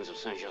into the hands of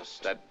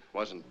Saint-Just. That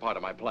wasn't part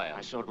of my plan.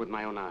 I saw it with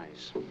my own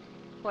eyes.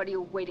 What are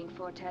you waiting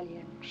for,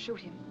 Talia? Shoot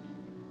him.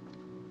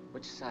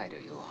 Which side are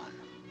you on?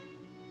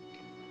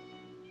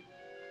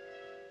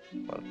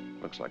 Well,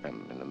 it looks like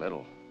I'm in the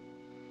middle.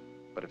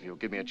 But if you'll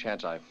give me a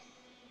chance, I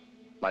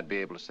might be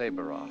able to save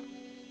Barra.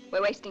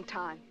 We're wasting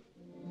time.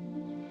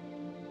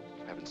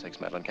 For heaven's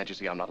sakes, Madeline, can't you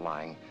see I'm not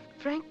lying?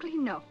 Frankly,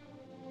 no.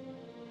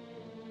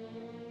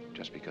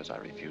 Just because I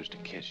refused to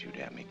kiss, you'd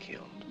have me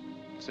killed.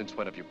 Since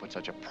when have you put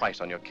such a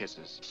price on your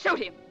kisses? Shoot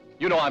him!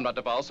 You know I'm not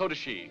Duval, so does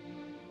she.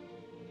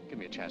 Give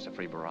me a chance to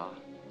free Barra.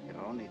 There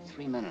are only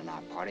 3 men in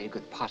our party who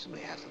could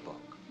possibly have the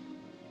book.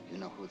 You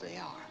know who they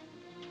are.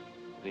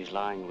 If he's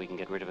lying, we can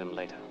get rid of him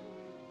later.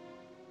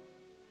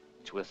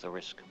 It's worth the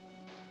risk.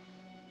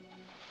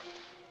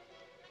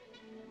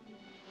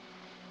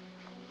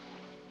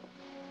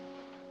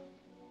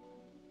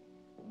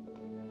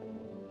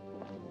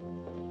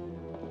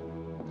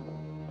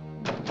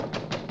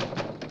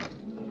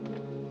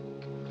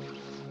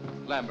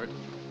 Lambert.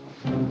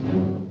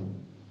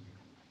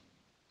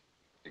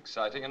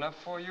 Exciting enough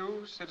for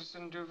you,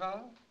 Citizen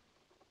Duval?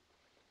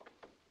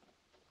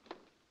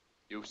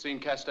 You've seen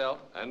Castell?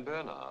 And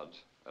Bernard,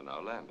 and now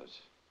Lambert.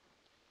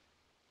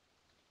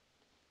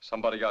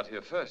 Somebody got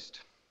here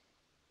first.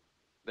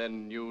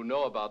 Then you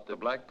know about The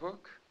Black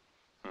Book?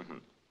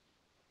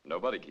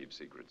 Nobody keeps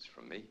secrets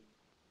from me.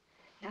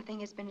 Nothing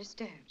has been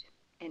disturbed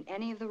in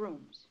any of the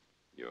rooms.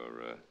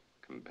 Your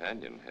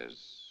companion has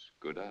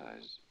good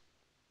eyes.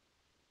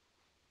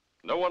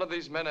 No one of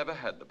these men ever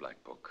had the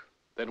Black Book.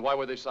 Then why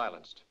were they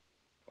silenced?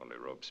 Only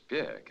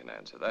Robespierre can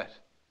answer that.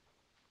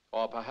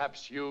 Or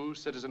perhaps you,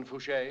 Citizen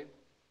Fouché?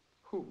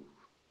 Who?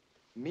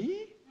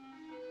 Me?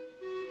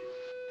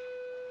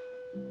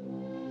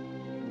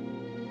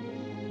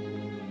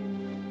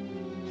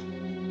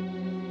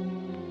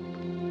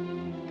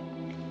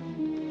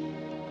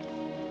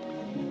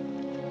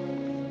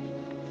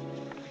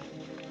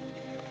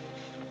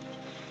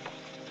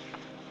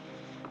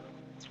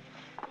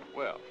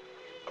 Well,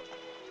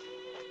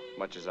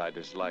 much as I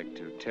dislike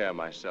to tear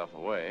myself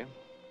away,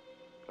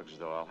 looks as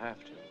though I'll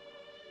have to.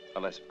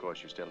 Unless, of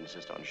course, you still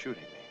insist on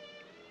shooting me.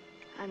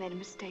 I made a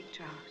mistake,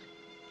 Charles.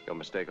 Your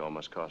mistake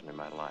almost cost me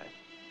my life.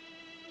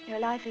 Your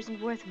life isn't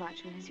worth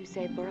much unless you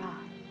save Barra.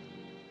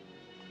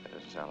 That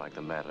doesn't sound like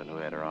the Madeline who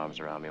had her arms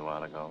around me a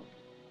while ago.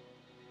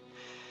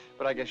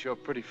 But I guess you're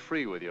pretty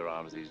free with your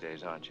arms these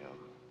days, aren't you?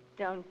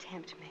 Don't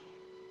tempt me.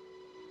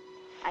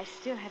 I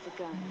still have the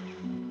gun.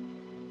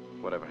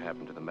 Whatever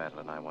happened to the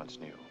Madeline I once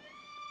knew?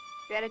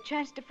 We had a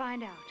chance to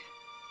find out.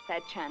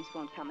 That chance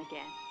won't come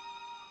again.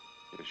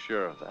 You're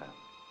sure of that?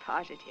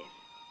 Positive.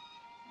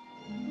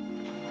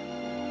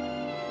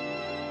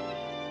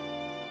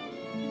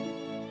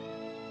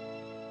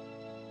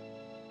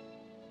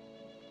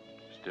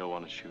 Still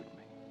want to shoot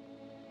me?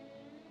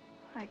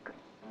 I could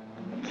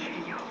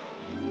kill you.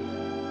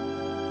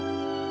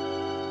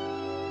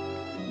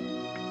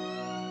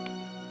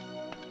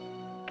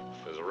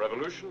 There's a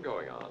revolution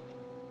going on.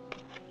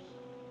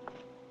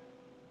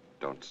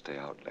 Don't stay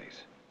out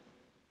late.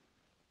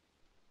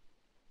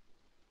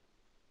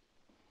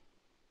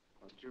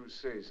 What you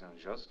say,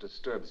 Saint-Just,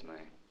 disturbs me.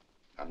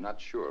 I'm not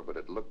sure, but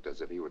it looked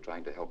as if he were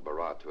trying to help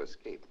Barra to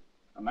escape.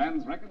 A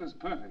man's record is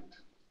perfect.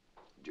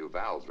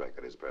 Duval's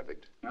record is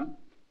perfect. Huh?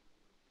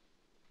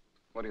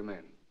 What do you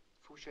mean?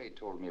 Fouché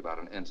told me about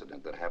an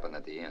incident that happened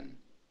at the inn.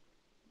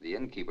 The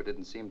innkeeper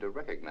didn't seem to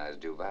recognize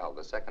Duval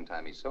the second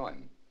time he saw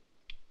him.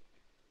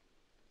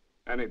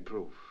 I need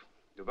proof.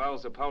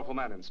 Duval's a powerful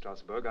man in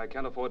Strasbourg. I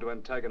can't afford to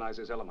antagonize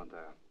his element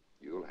there.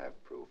 You'll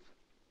have proof.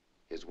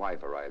 His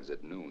wife arrives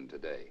at noon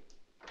today.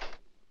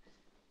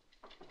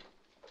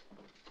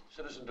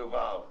 Citizen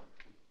Duval.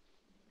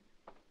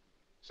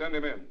 Send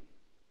him in.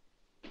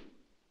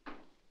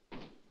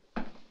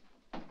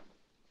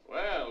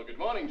 Well, good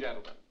morning,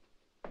 gentlemen.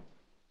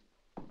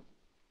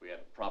 We had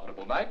a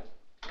profitable night.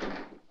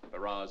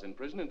 Barra's in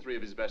prison and 3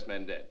 of his best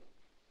men dead.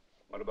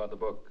 What about the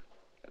book?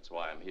 That's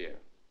why I'm here.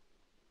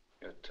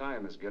 Your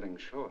time is getting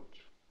short.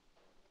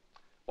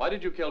 Why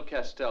did you kill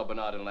Castell,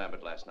 Bernard, and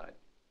Lambert last night?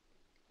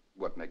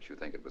 What makes you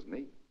think it was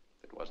me?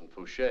 It wasn't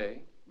Fouché.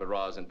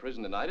 Barra's in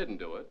prison and I didn't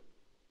do it.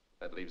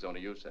 That leaves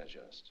only you,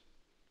 Saint-Just.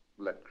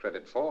 Let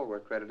credit fall where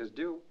credit is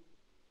due.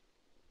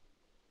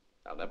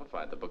 I'll never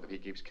find the book if he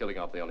keeps killing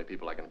off the only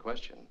people I can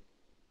question.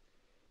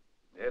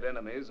 Dead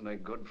enemies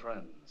make good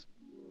friends.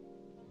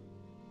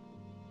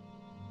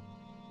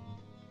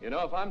 You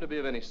know, if I'm to be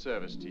of any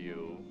service to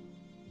you,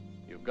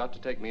 you've got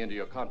to take me into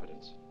your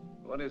confidence.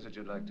 What is it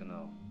you'd like to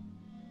know?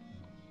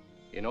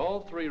 In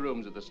all 3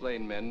 rooms of the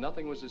slain men,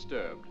 nothing was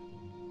disturbed.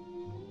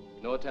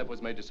 No attempt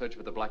was made to search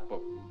for the Black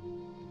Book.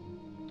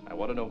 I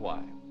want to know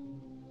why.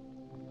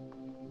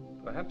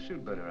 Perhaps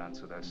you'd better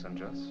answer that,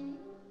 Saint-Just.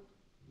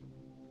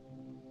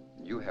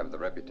 You have the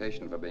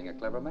reputation for being a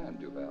clever man,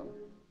 Duval.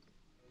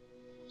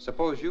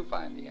 Suppose you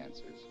find the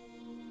answers.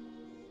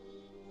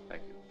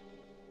 Thank you.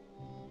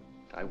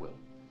 I will.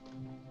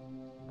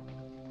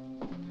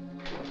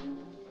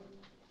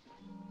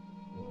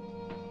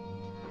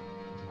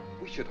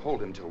 We should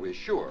hold him till we're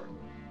sure.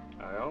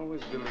 I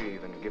always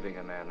believe in giving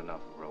a man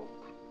enough rope.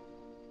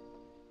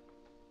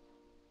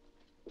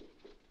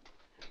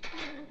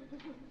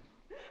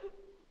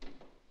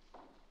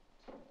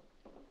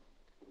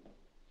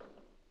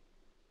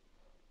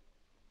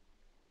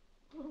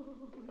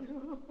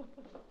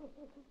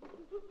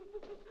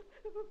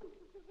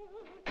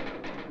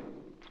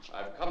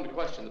 I've come to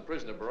question the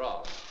prisoner,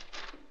 Barra.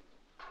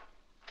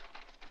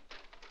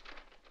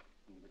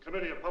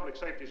 Committee of Public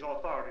Safety's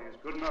authority is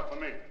good enough for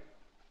me.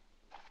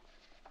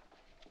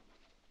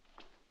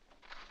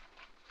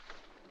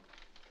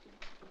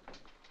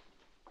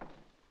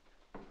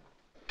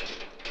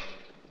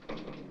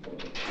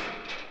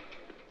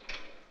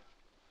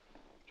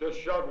 Just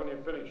shout when you're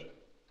finished.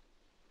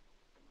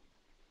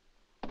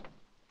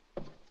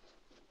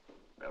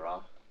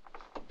 Berra.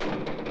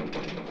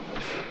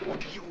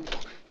 You!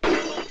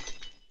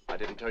 I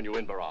didn't turn you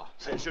in, Berra.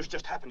 Saint-Just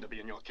just happened to be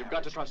in your carriage. You've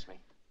got to trust me.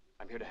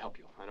 I'm here to help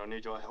you. I don't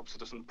need your help,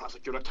 Citizen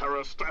Prosecutor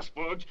Terror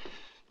Strasbourg.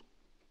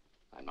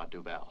 I'm not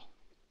Duval.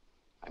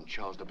 I'm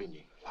Charles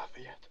d'Aubigny.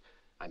 Lafayette.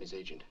 I'm his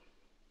agent.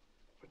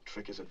 What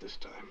trick is it this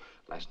time?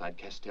 Last night,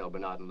 Castell,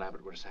 Bernard, and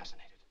Lambert were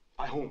assassinated.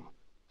 By whom?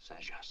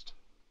 Saint-Just.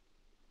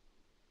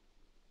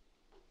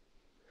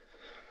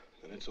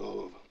 Then it's all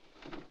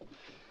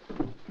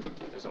over.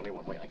 There's only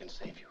one way I can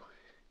save you.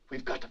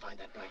 We've got to find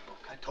that black book.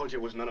 I told you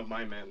it was none of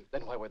my men.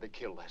 Then why were they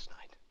killed last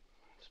night?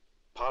 It's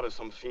part of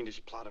some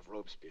fiendish plot of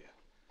Robespierre.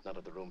 None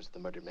of the rooms of the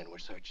murdered men were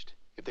searched.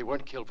 If they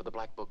weren't killed for the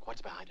black book,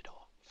 what's behind it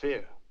all?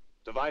 Fear.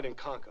 Divide and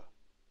conquer.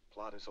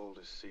 Plot as old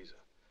as Caesar.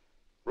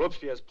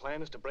 Robespierre's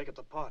plan is to break up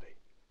the party.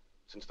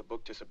 Since the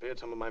book disappeared,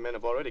 some of my men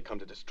have already come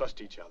to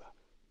distrust each other.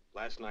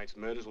 Last night's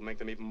murders will make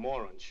them even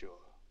more unsure.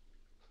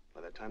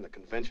 By the time the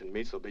convention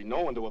meets, there'll be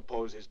no one to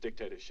oppose his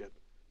dictatorship.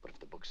 But if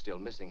the book's still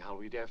missing, how will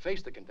we dare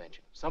face the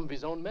convention? Some of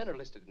his own men are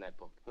listed in that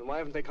book. Then why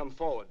haven't they come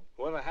forward?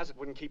 Whoever has it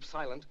wouldn't keep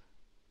silent.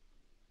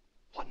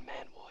 One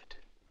man would.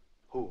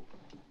 Who?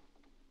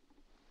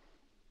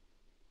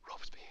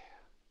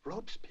 Robespierre.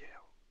 Robespierre?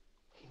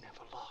 He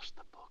never lost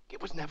the book.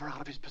 It was never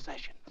out of his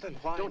possession. Then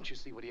why? Don't you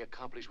see what he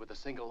accomplished with a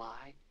single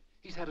lie?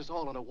 He's had us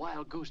all on a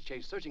wild goose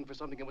chase, searching for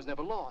something that was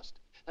never lost.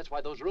 That's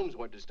why those rooms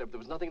weren't disturbed. There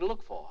was nothing to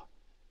look for.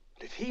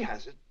 But if he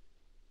has it,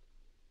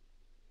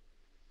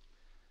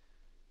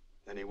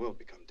 then he will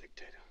become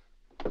dictator.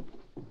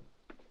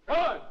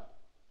 Guard!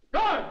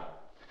 Guard!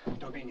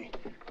 d'Aubigny,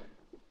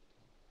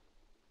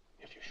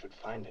 if you should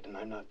find it and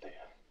I'm not there,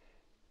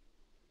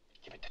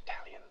 give it to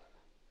Tallien.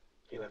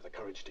 He'll have the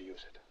courage to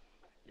use it.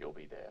 You'll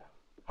be there.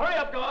 Hurry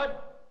up, guard!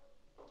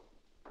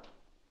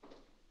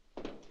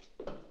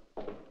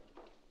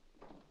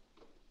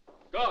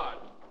 Guard!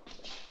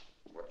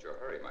 What's your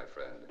hurry, my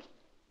friend?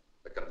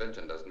 The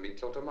convention doesn't meet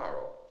till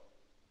tomorrow.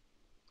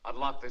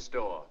 Unlock this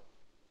door.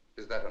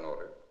 Is that an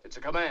order? It's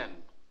a command.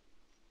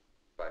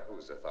 By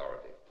whose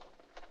authority?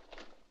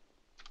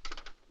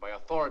 By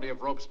authority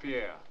of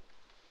Robespierre.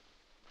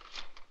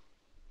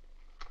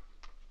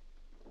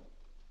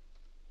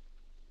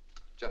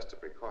 Just a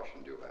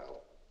precaution,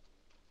 Duval.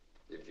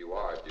 If you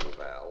are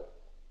Duval.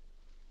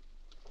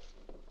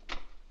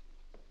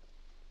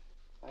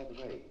 By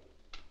the way,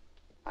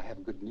 I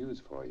have good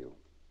news for you.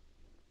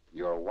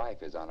 Your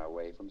wife is on her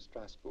way from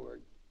Strasbourg.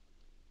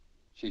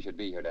 She should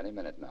be here at any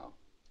minute now.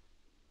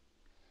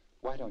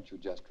 Why don't you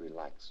just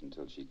relax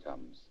until she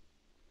comes?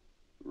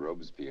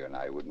 Robespierre and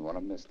I wouldn't want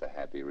to miss the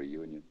happy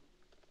reunion.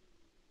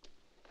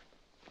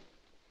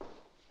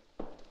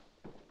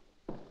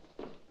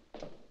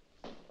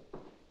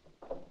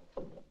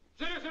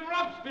 Citizen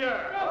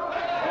Robespierre!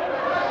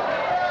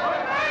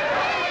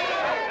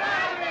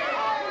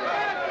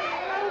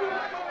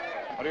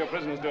 What are your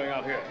prisoners doing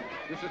out here?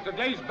 This is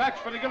today's batch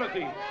for the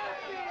guillotine.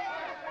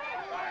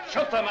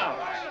 Shoot them out!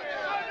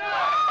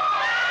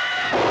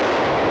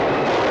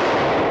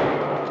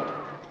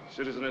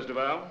 Citizeness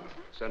Duval,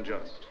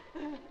 Saint-Just.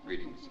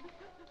 Greetings.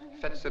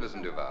 Fetch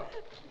Citizen Duval.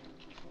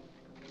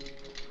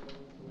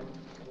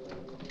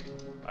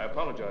 I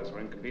apologize for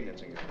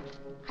inconveniencing you.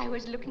 I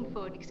was looking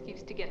for an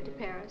excuse to get to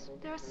Paris.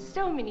 There are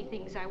so many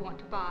things I want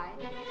to buy.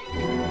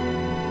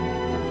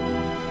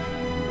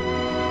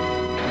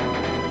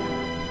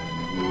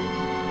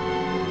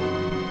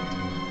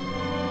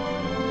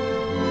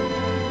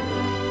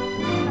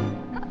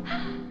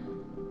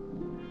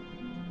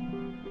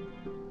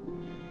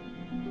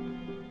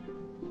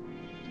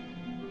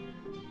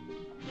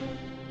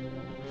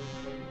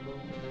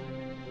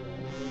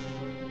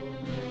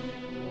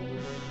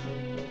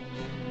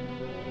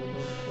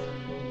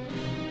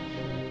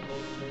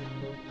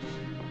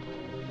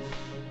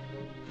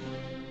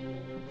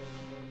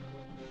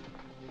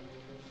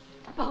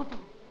 Bobo.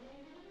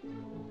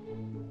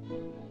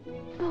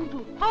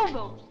 Bobo,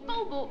 Bobo,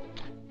 Bobo.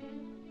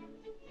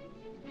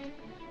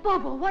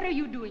 Bobo, what are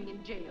you doing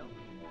in jail?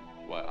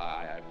 Well,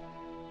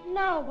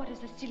 Now, what has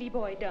the silly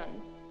boy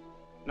done?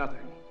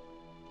 Nothing.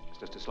 It's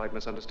just a slight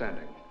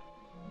misunderstanding.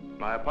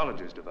 My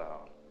apologies,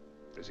 Duval.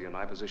 You see, in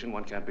my position,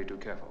 one can't be too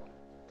careful.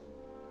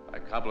 I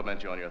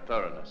compliment you on your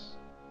thoroughness.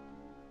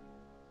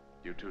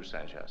 You too,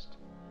 Saint-Just.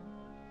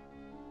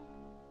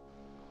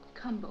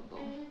 Come, Bobo.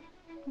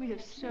 We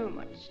have so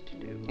much to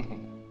do.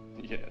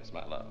 Yes,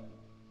 my love.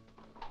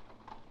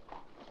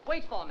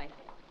 Wait for me.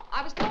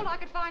 I was told I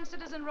could find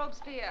Citizen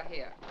Robespierre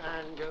here.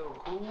 And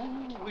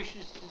who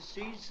wishes to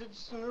see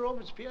Citizen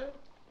Robespierre?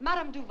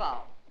 Madame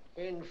Duval.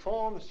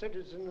 Inform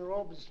Citizen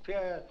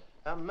Robespierre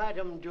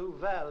Madame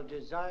Duval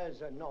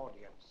desires an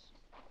audience.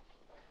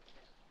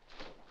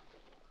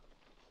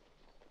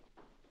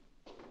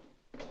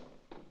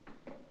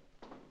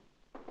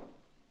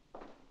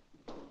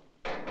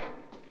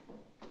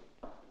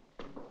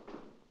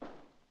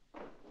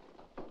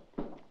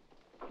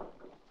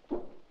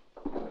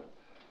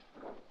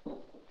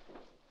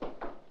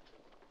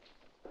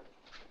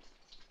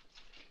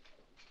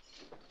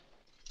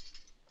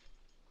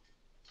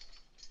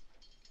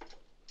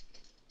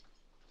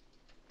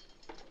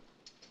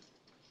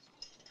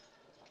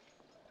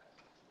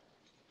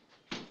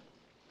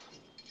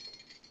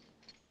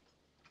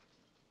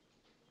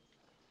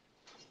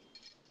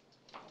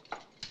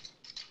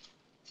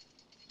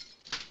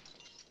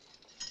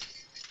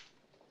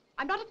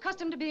 I'm not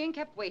accustomed to being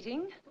kept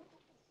waiting.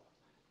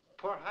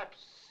 Perhaps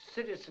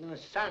Citizen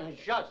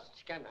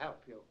Saint-Just can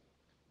help you.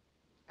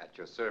 At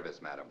your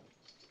service, madam.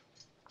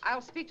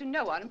 I'll speak to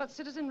no one but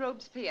Citizen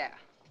Robespierre.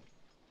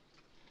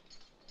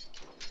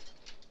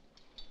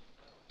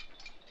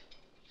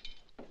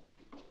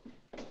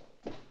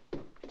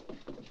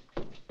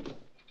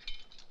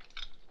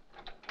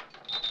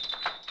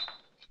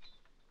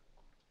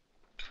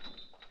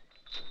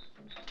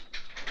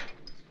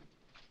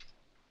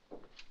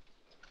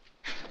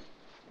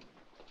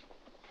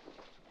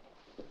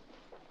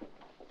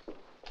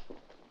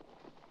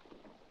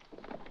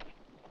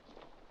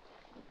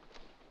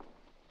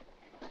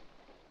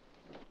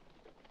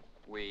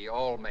 We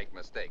all make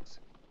mistakes.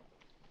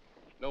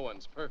 No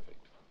one's perfect.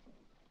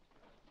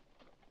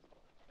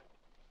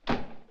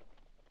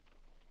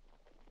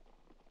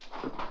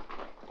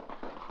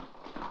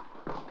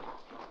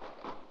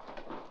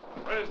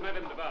 Where's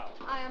Madame Duval?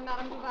 I am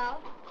Madame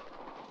Duval.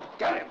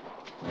 Got him.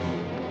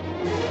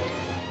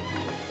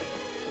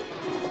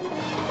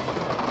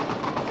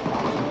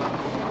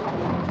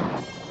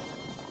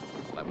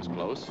 That was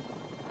close.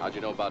 How'd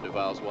you know about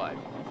Duval's wife?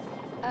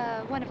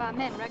 One of our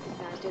men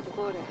recognized her at the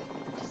border.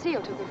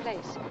 Seal took her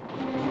place.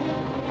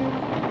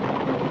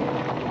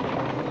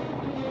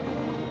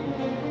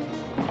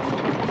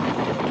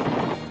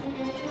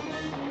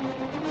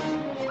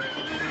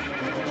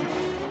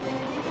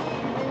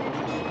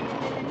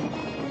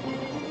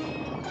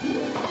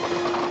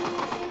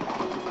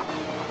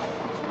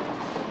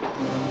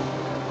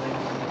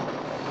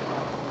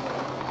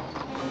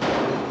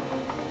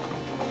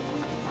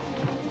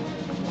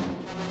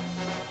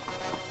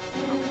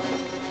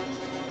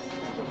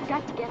 You've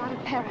got to get out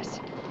of Paris.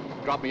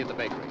 Drop me at the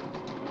bakery.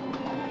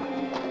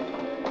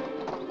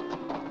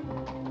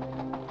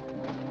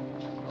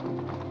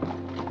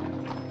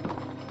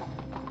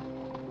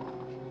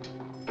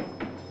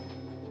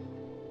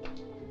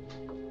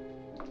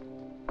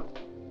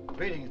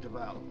 Greetings,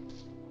 Duval.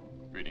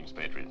 Greetings,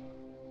 Patriot.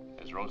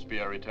 Has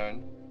Robespierre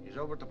returned? He's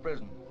over at the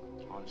prison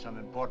on some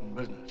important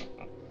business.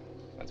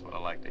 That's what I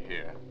like to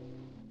hear.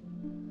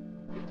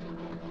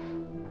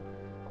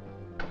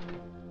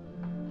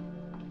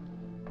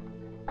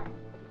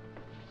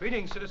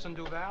 Greetings, Citizen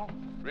Duval.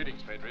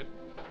 Greetings, Patriot.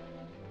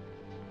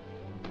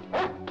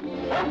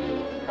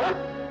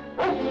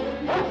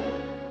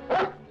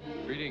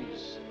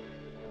 Greetings,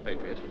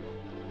 Patriot.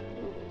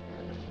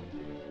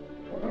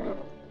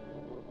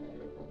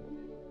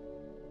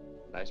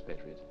 Nice,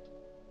 Patriot.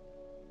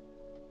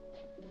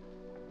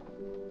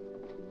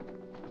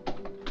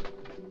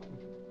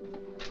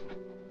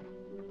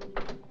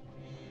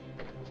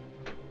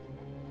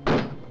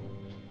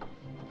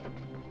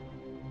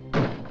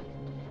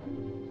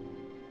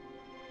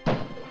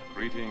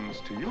 Greetings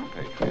to you,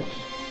 Patriot.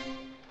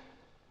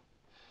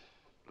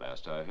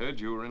 Last I heard,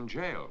 you were in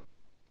jail.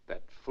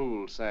 That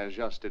fool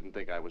Saint-Just didn't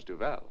think I was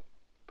Duval.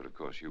 But of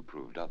course you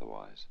proved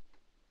otherwise.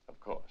 Of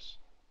course.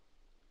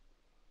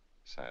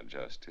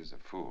 Saint-Just is a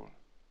fool.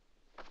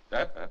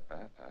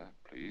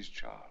 Please,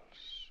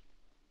 Charles.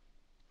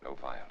 No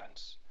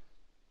violence.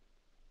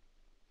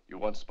 You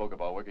once spoke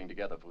about working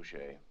together,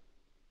 Fouché.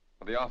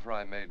 Well, the offer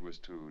I made was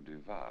to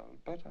Duval,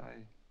 but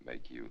I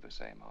make you the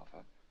same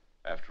offer.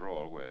 After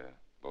all, we're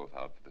both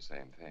out for the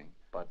same thing.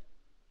 But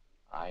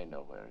I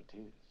know where it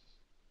is.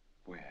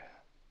 Where?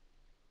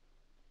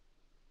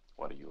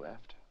 What are you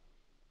after?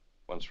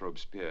 Once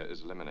Robespierre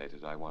is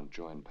eliminated, I want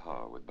joint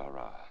power with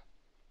Barras.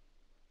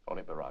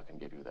 Only Barras can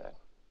give you that.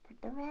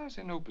 But Barras is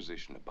in no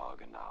position to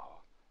bargain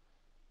now.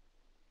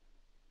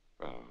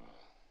 Well,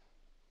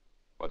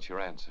 what's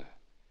your answer?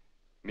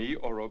 Me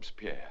or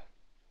Robespierre?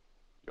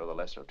 You're the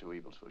lesser of two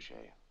evils,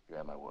 Fouché. You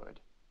have my word.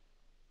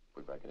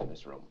 We break it in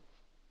this room.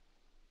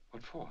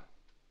 What for?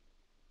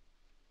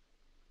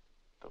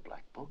 The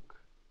Black Book.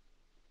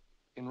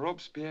 In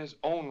Robespierre's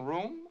own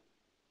room?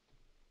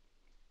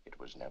 It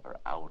was never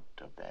out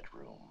of that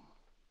room.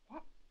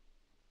 What?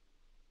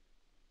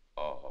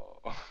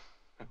 Oh.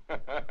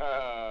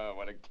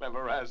 What a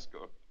clever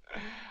rascal.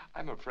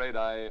 I'm afraid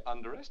I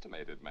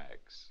underestimated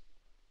Max.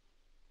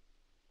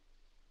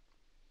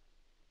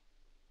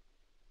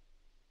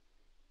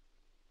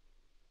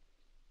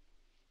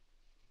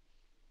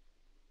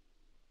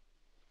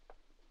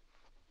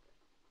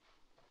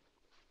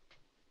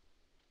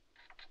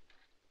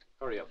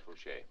 Hurry up,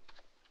 Fouché.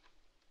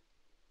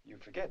 You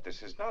forget,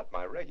 this is not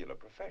my regular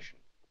profession.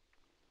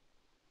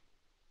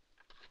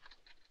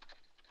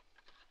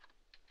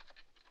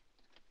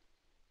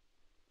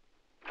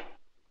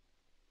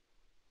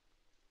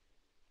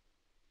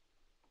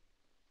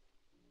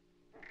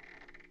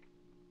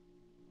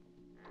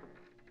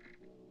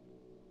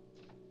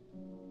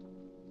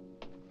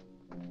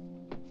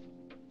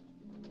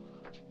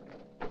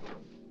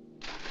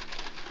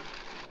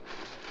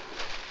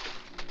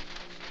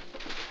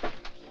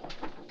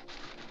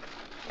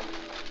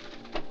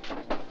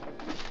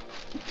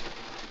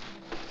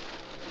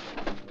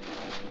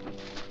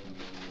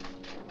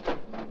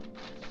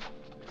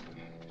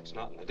 It's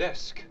not in the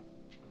desk.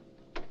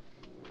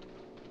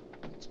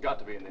 It's got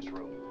to be in this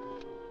room.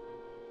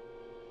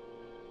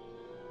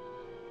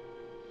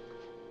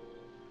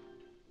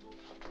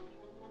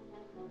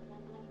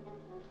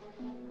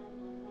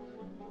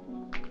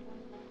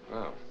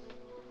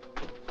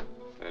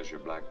 your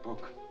black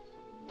book.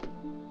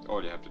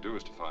 All you have to do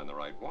is to find the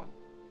right one.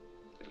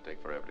 It'll take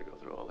forever to go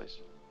through all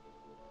this.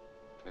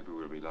 Maybe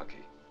we'll be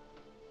lucky.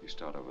 You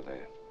start over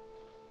there.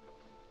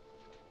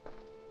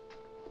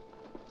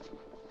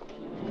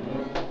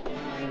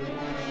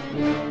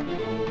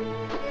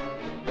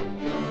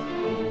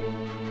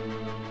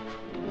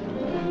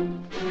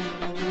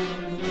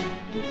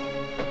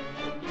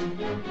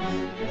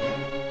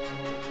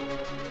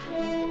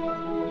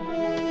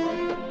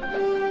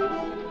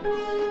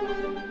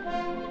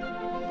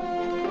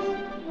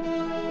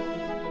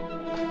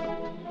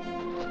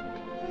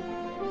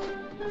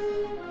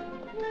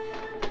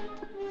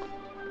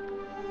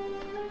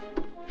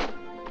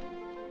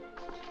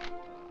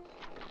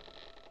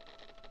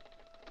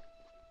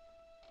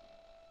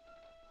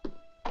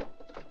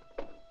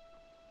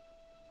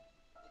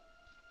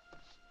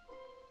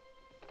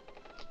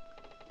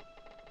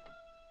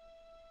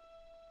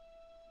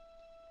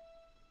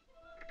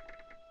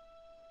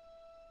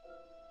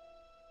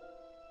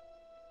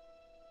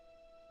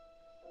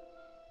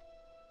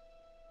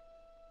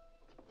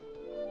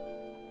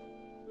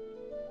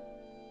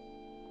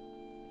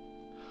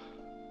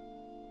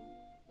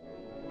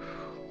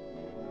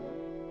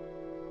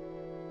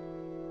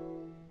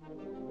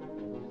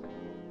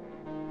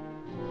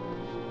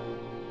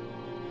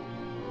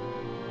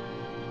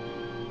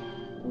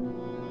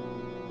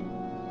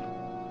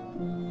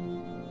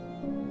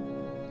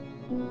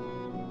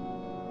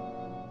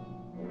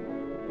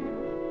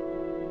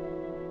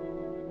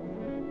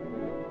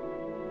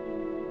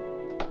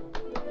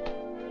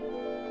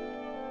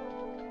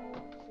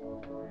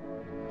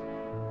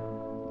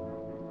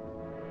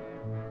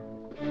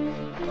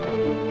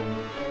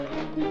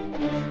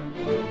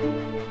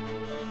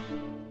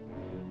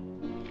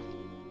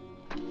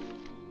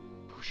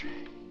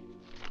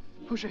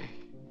 Fouché.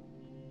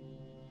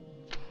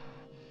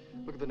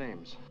 Look at the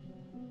names.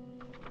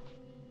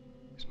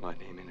 Is my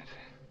name in it?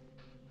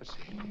 Let's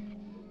see.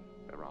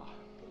 Barras.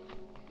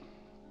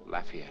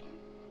 Lafayette.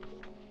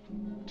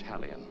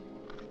 Tallien.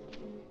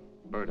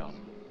 Bourdon.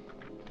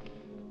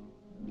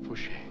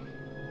 Fouché.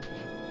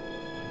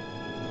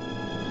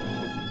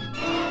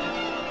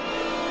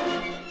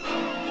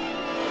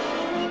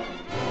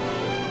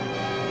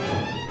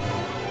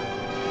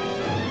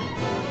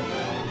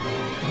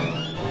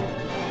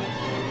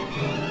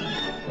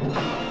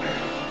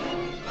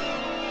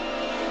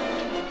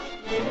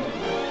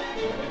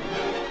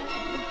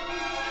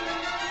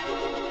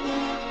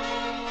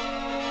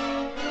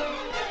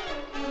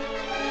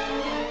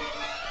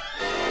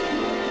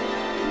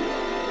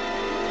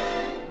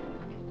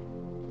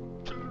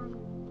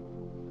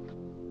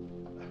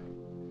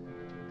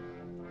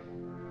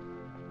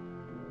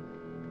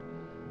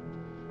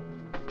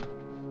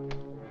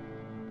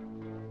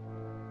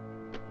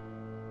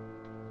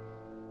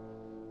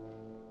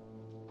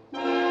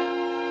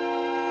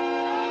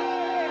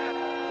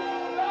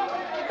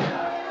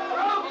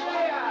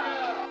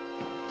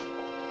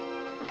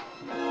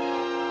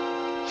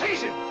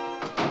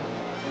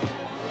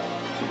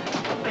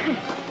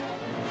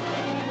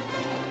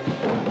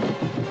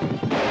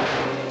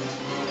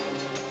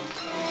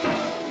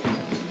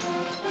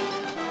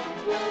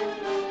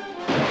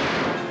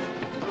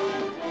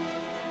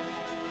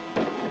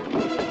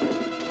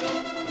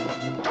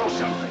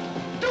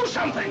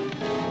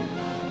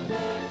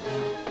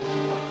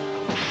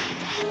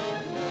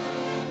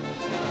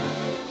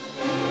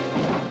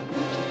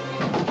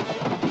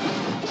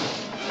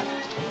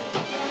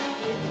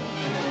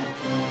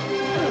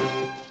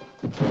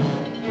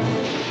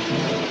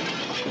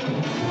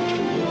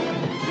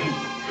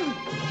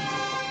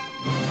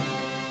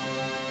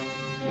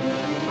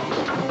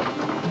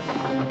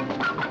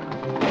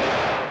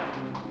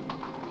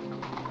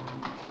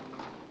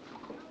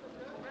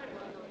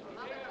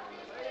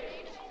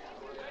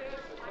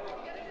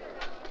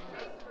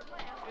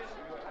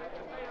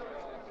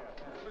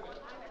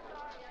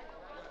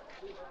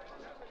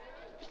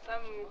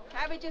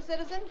 Cabbages,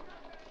 citizen?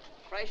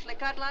 Freshly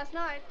cut last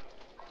night.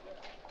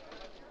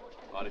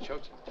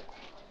 Artichokes?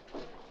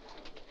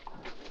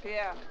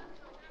 Pierre,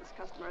 this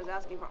customer is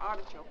asking for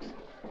artichokes.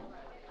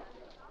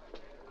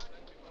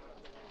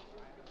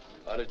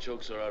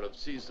 Artichokes are out of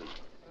season.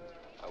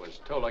 I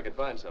was told I could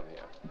find some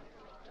here.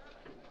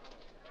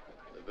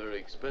 They're very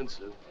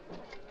expensive.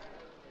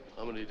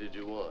 How many did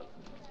you want?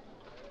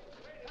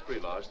 3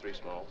 large, 3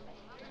 small.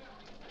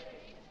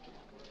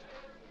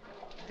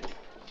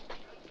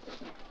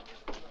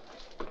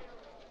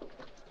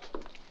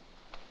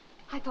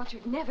 I thought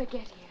you'd never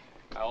get here.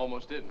 I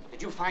almost didn't.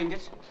 Did you find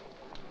it?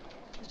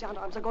 The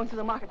gendarmes are going through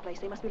the marketplace.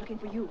 They must be looking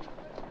for you.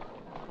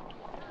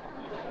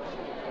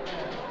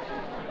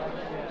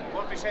 You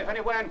won't be safe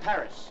anywhere in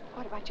Paris.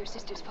 What about your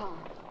sister's farm?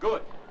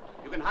 Good.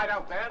 You can hide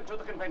out there until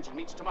the convention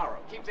meets tomorrow.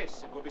 Keep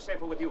this. It will be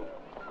safer with you.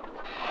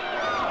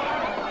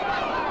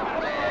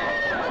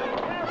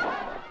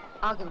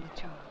 I'll go with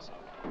Charles.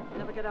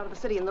 Never get out of the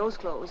city in those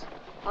clothes.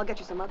 I'll get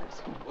you some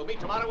others. We'll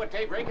meet tomorrow at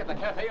daybreak at the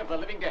Cafe of the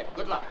Living Dead.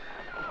 Good luck.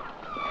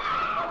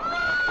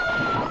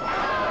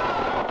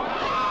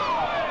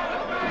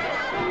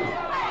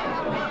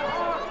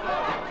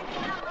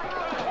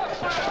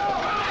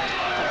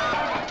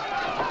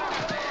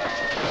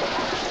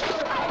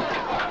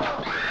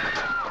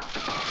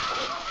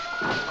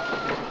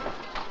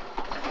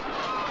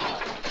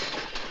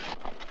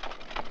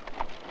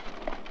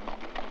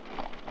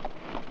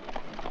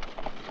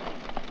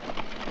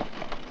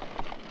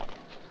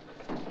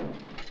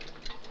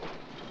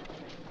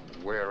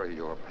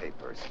 your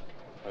papers?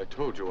 I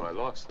told you I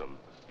lost them.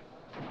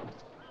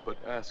 But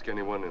ask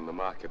anyone in the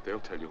market, they'll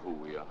tell you who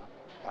we are.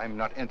 I'm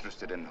not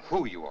interested in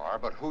who you are,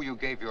 but who you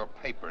gave your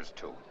papers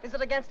to. Is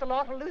it against the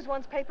law to lose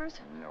one's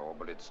papers? No,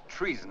 but it's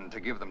treason to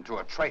give them to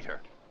a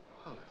traitor.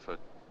 Well, if a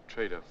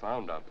traitor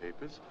found our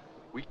papers,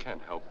 we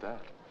can't help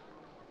that.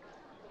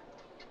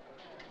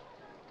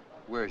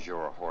 Where's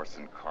your horse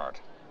and cart?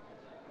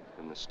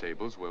 In the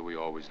stables where we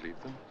always leave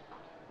them.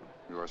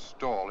 Your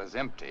stall is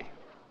empty.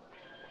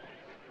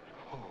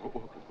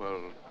 Oh,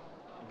 well,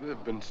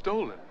 they've been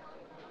stolen.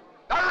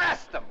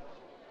 Arrest them!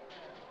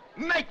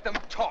 Make them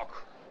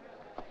talk!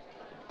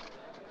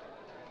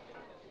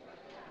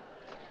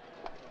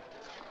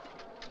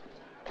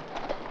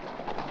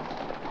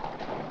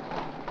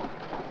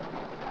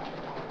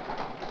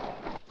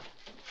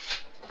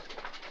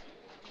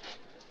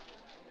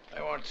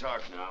 They won't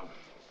talk now.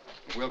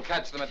 We'll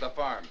catch them at the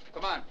farm.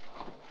 Come on.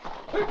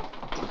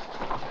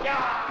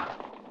 Yeah!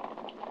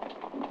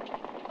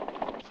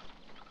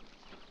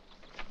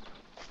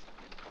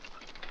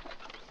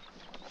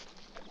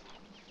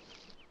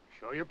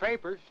 Show your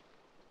papers.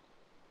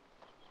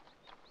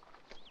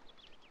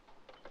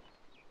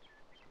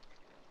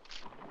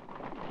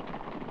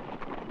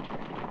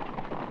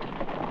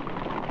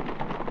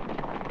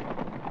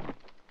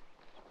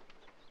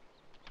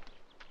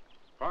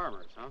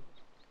 Farmers, huh?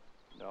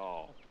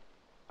 No.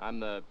 I'm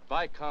the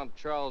Viscount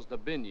Charles de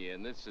Bigny,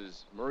 and this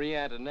is Marie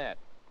Antoinette.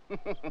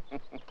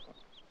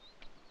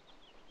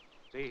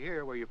 See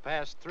here where you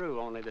passed through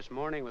only this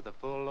morning with a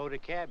full load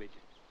of cabbage.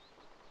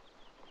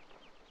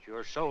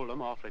 Sure sold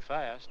them awfully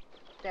fast.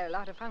 There are a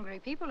lot of hungry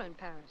people in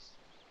Paris.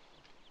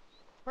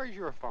 Where's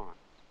your farm?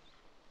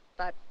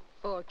 About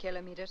 4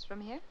 kilometers from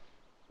here.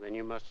 Then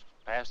you must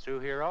pass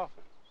through here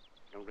often.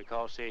 Don't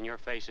recall seeing your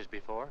faces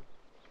before.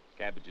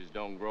 Cabbages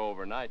don't grow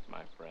overnight,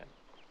 my friend.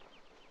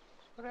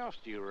 What else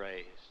do you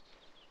raise?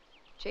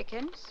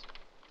 Chickens,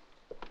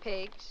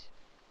 pigs.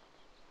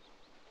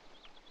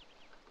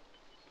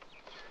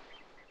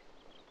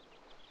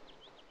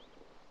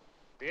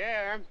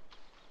 Pierre.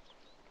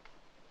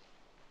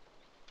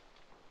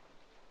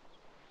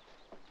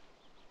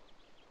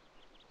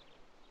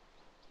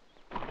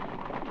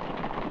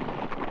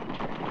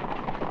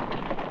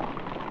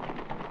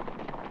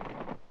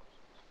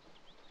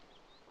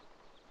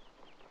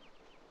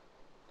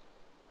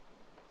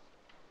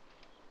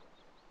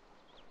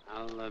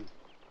 I'll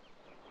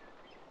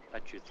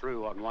let you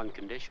through on one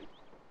condition.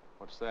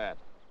 What's that?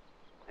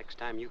 Next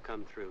time you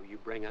come through, you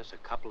bring us a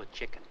couple of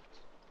chickens.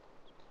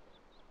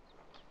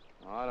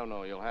 Oh, I don't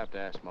know. You'll have to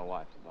ask my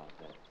wife about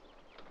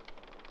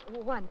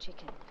that. 1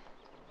 chicken.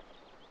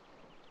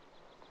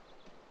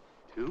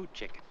 2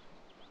 chickens.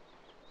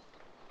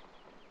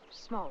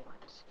 Small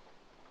ones.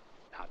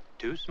 Not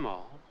too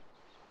small.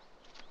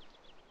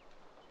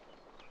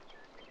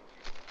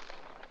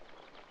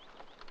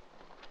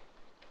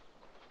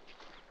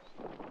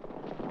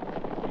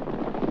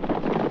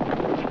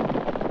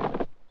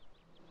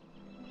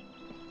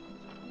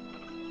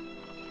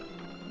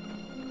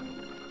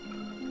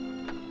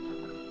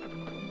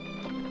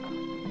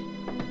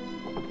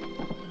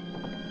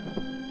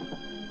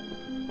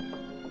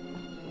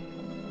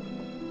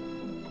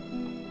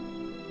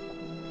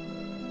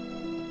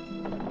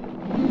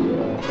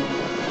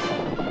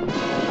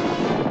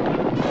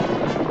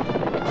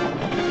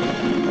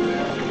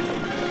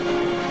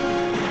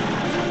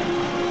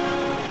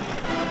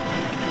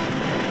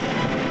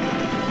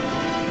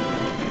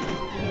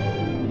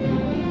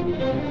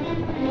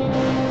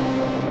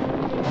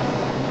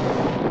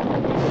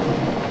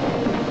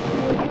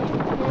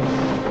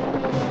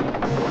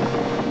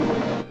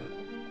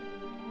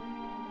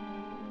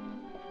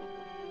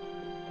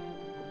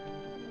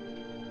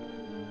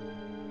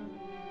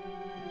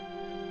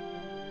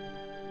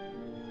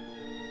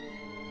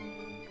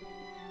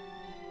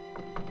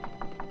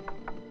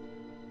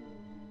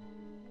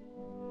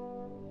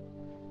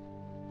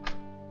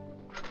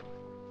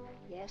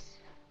 Yes,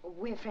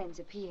 we're friends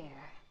of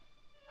Pierre.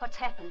 What's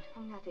happened?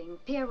 Oh, nothing.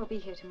 Pierre will be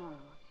here tomorrow.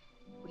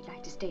 We'd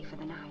like to stay for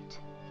the night.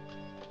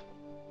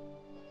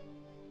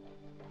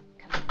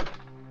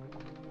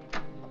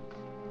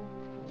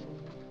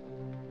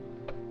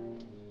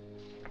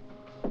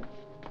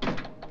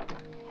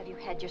 Have you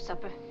had your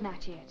supper?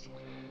 Not yet.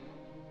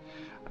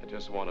 I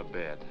just want a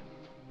bed.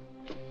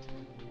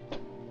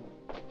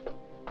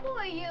 Who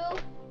are you?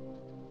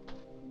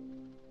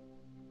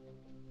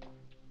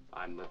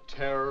 I'm the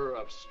terror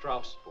of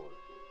Strasbourg.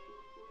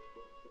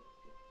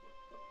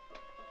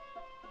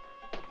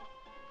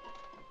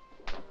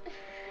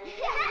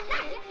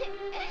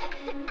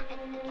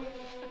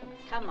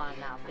 Come on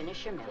now,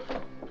 finish your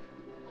milk.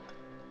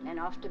 Then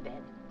off to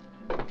bed.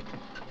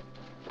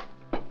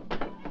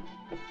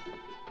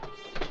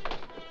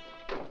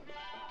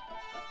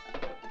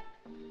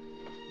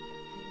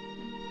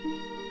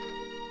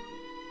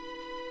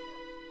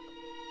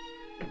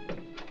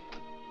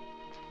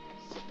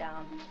 Sit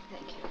down.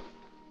 Thank you.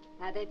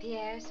 Are they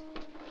Pierre's?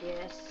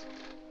 Yes.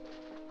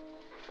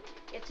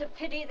 It's a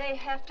pity they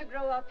have to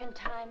grow up in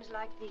times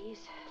like these.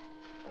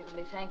 We can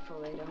be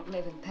thankful they don't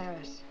live in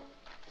Paris.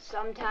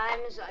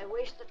 Sometimes I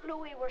wish that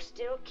Louis were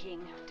still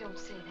king. Don't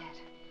say that.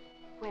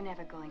 We're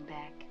never going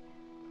back.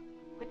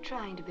 We're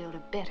trying to build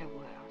a better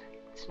world.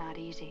 It's not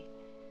easy,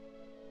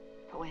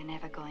 but we're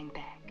never going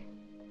back.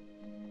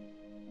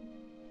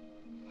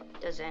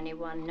 Does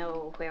anyone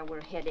know where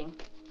we're heading?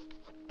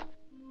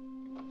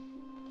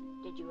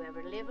 Did you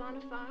ever live on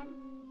a farm?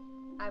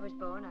 I was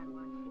born on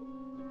one.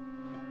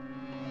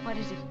 What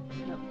is it?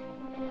 No.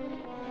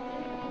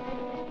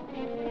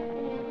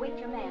 Wake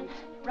your man.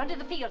 Run to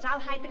the fields. I'll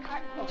hide the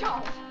cart.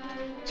 Charles!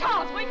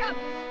 Charles, wake up!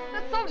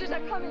 The soldiers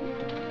are coming!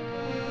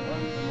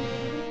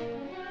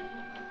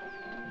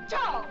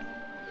 Charles!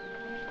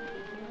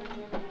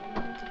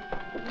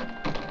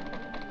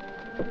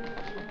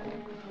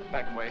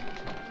 Back away.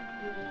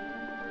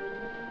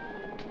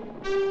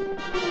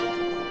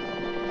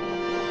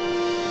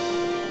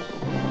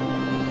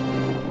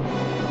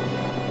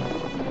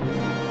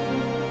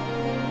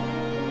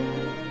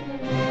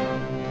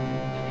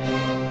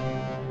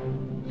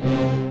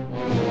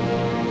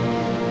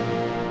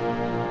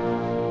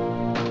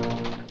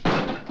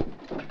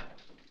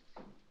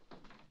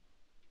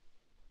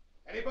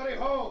 Anybody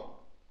home?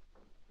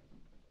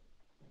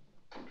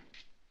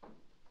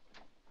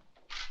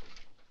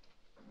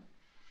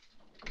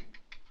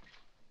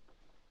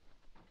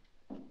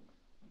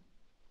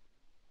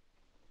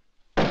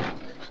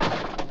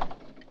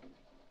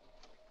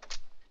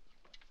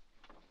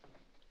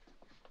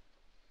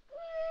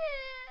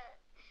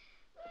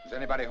 Is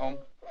anybody home?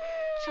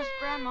 Just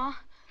Grandma.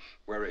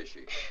 Where is she?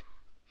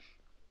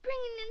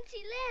 Bringing in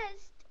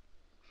Celeste.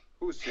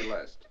 Who's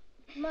Celeste?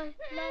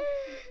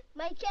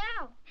 My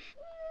cow.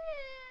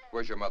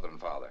 Where's your mother and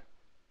father?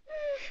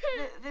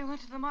 They went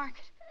to the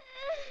market.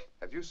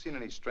 Have you seen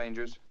any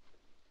strangers?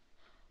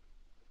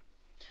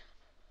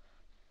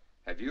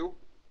 Have you?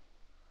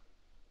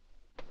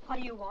 What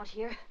do you want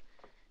here?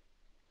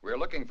 We're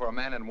looking for a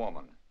man and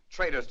woman,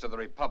 traitors to the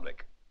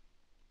Republic.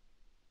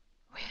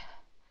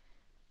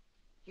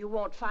 You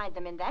won't find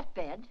them in that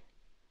bed.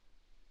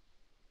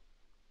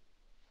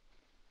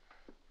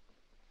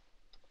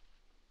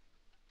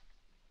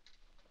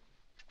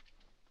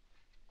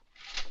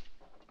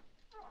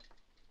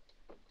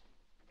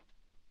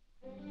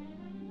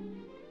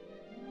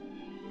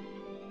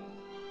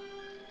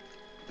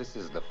 This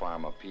is the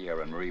farm of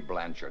Pierre and Marie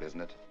Blanchard,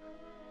 isn't it?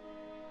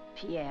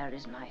 Pierre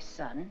is my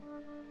son.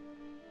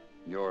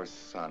 Your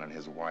son and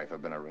his wife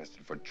have been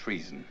arrested for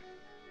treason.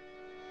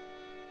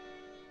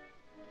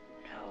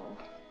 No.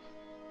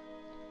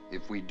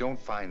 If we don't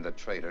find the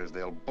traitors,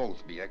 they'll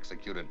both be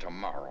executed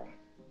tomorrow.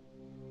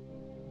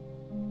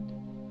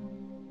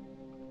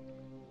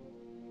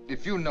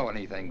 If you know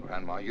anything,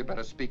 Grandma, you'd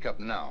better speak up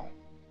now.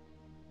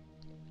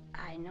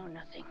 I know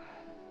nothing.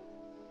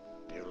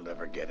 You'll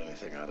never get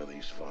anything out of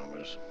these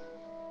farmers.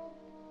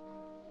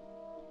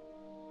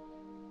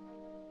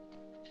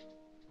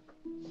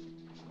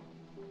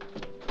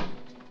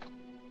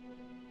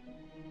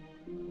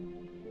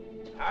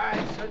 All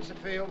right, search the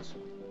fields.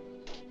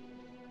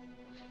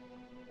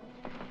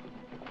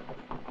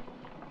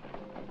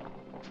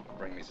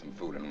 Bring me some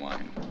food and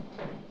wine.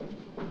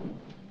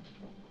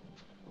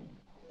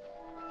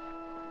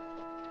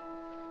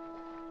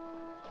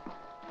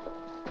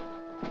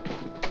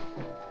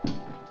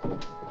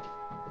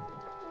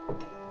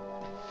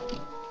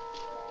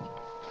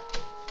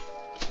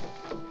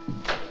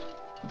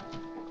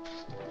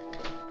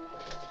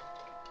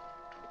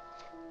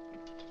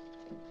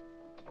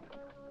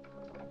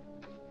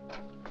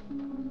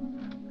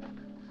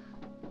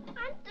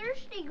 I'm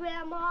thirsty,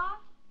 Grandma.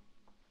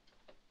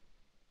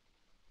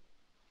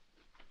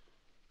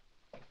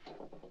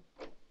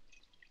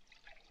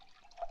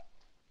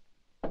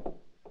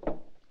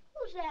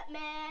 Who's that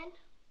man?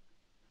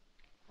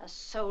 A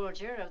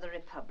soldier of the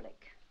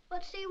Republic.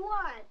 What's he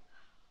want?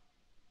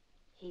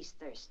 He's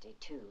thirsty,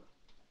 too.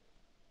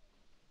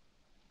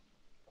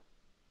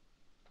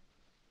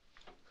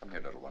 Come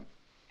here, little one.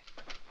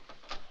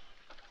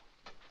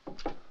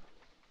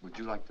 Would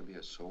you like to be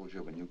a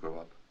soldier when you grow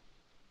up?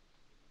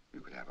 You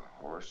could have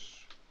a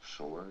horse,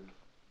 sword,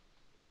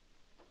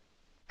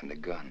 and a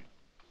gun.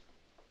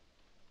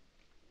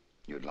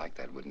 You'd like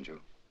that, wouldn't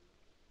you?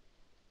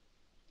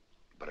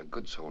 But a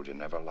good soldier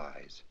never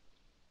lies.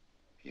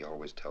 He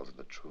always tells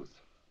the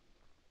truth.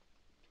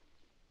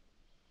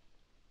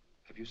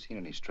 Have you seen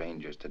any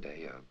strangers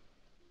today,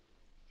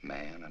 a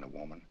man and a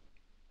woman?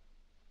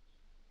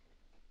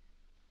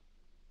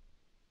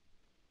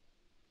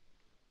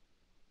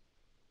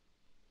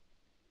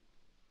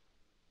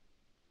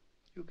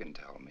 You can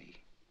tell me.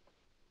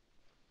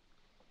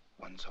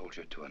 One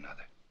soldier to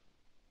another.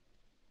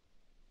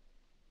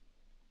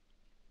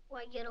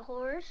 Want to get a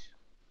horse?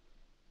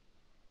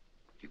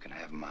 You can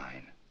have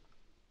mine.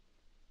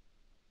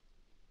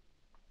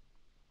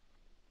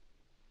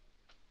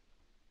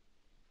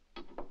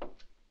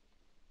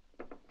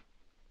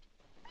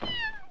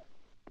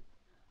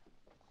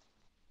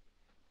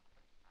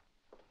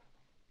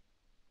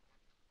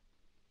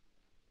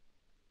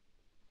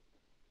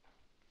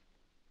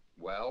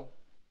 Well?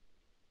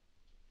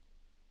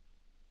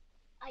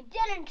 I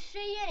didn't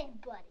see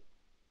anybody.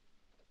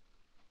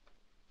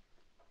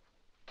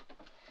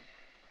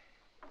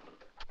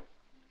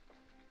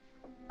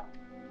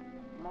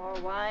 More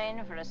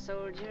wine for a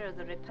soldier of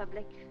the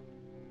Republic?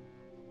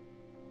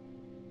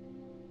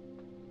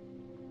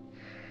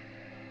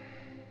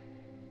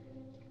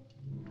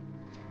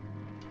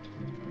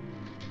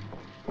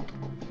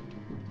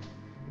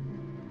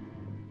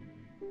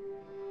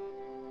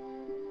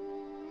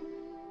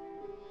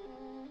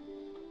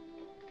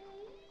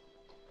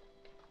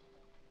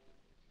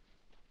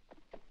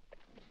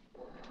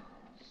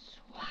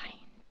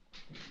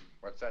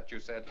 What's that you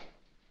said?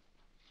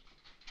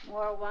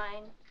 More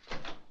wine?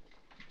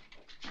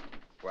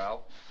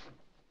 Well?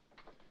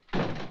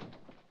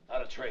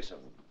 Not a trace of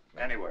them.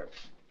 Anywhere.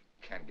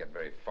 Can't get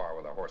very far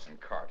with a horse and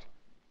cart.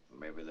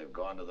 Maybe they've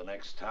gone to the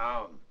next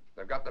town.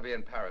 They've got to be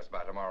in Paris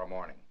by tomorrow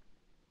morning.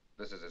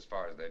 This is as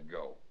far as they'd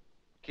go.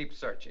 Keep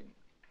searching.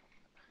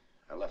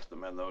 I left the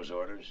men those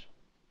orders.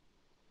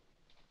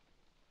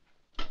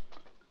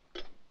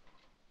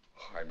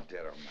 I'm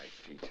dead on my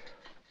feet.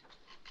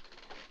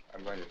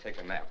 I'm going to take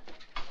a nap.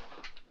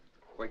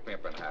 Wake me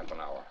up in half an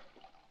hour.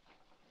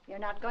 You're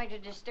not going to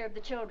disturb the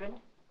children?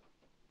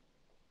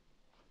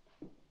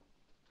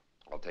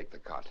 I'll take the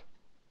cot.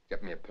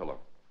 Get me a pillow.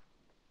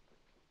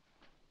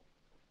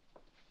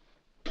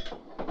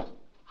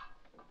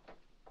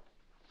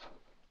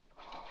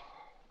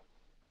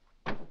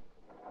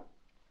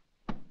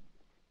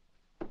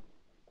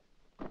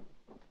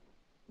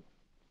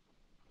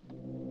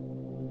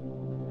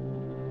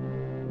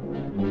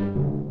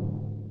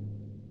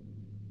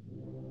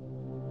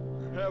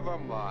 Never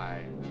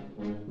mind.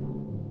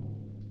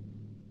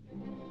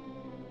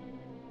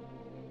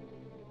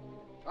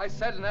 I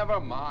said never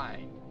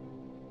mind.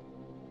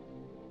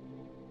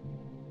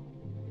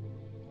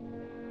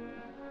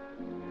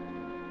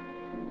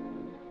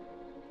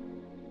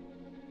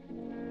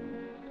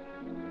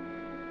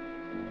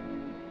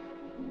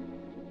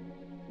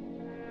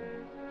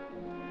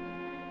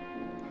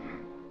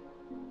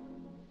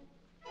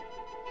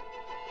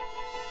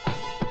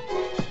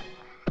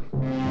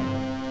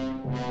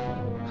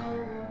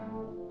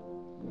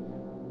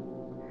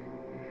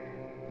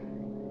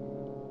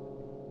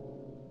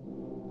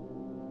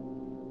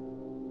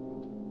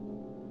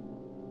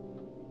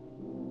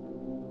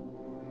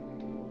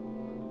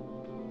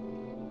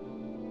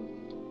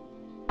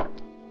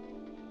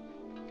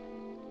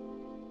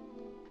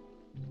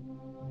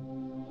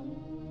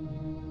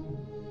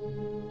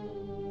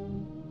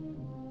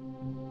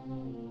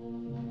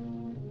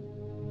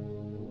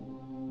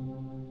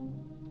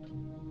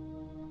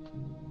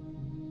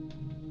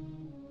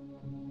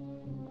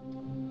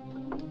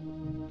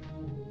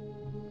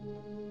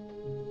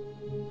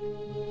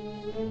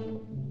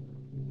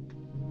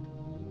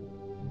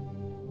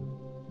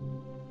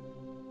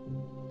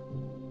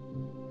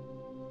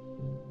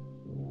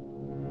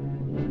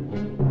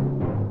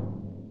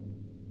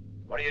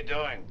 What are you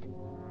doing?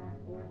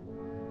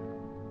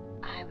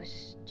 I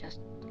was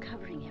just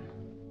covering him.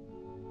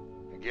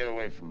 Get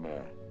away from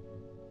her.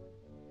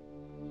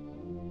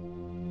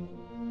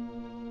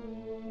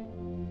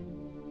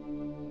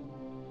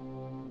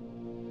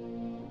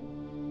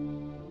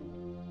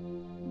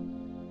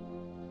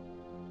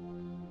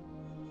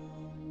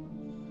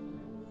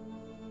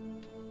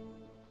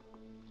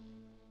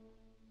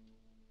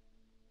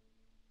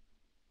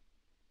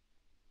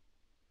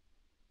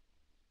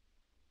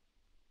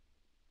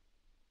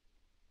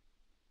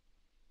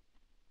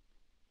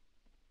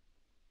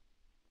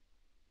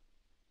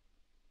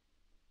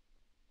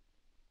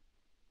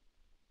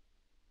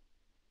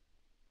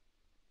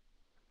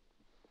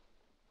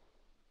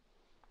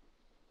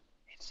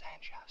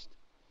 Saint-Just.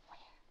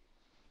 Where?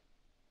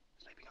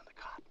 Sleeping on the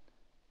cot.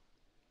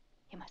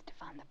 He must have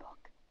found the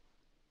book.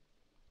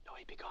 No,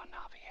 he'd be gone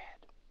now if he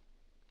had.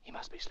 He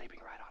must be sleeping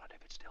right on it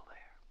if it's still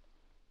there.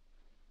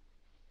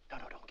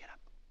 No, don't get up.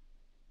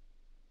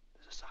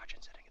 There's a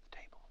sergeant sitting at the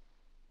table.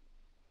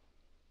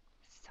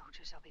 The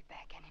soldiers will be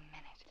back any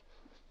minute.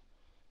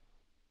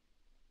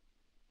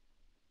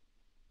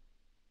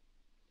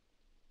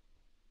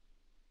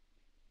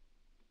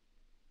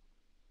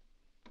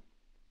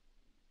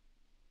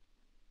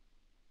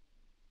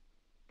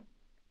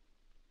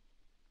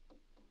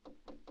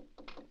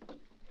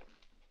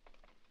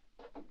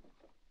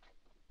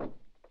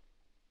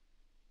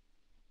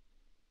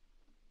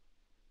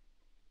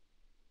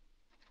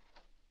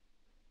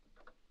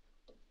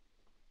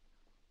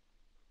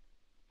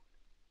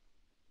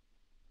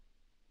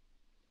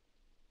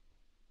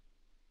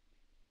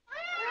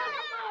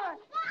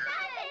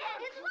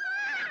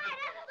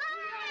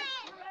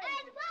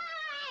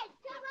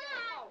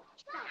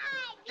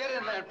 Get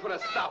in there and put a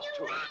stop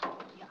to it.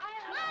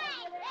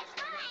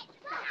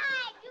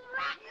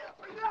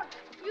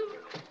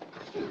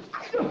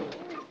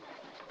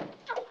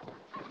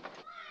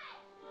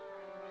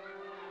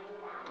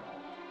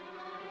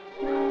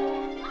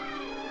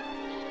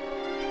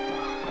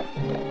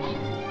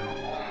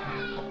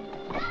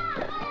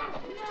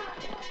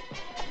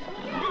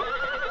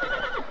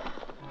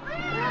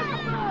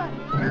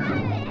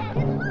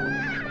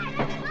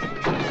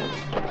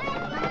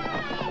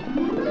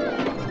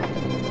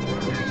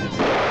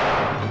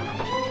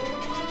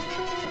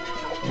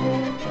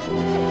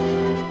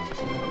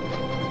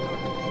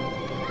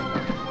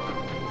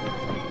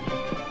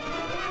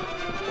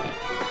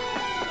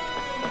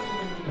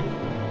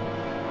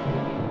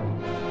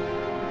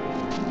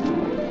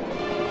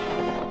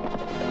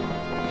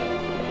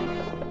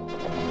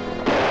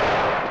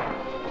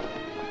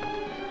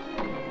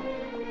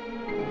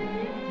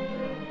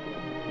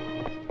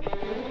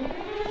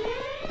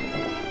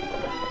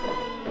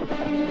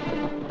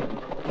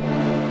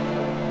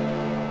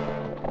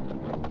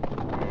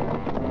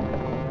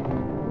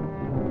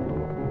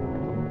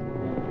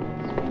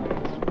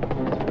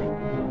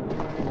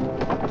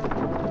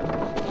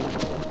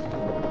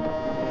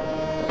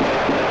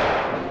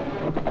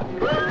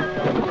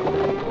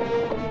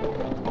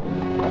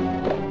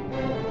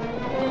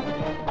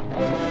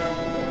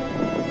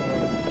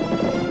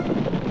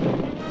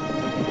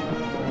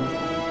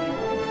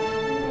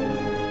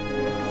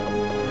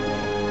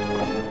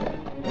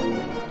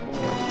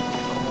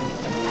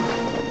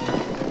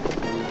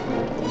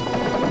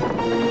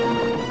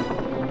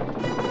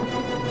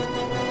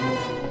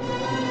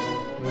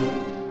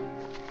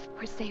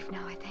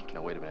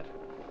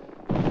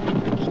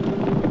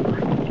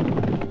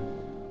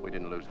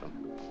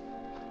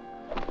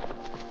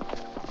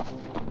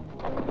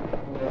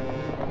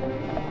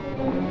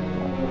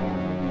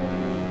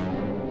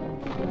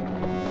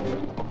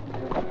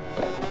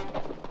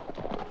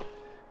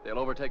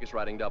 They'll overtake us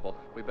riding double.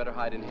 We better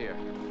hide in here.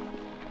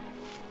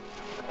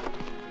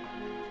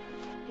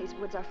 These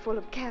woods are full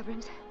of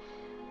caverns.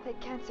 They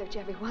can't search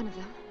every one of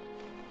them.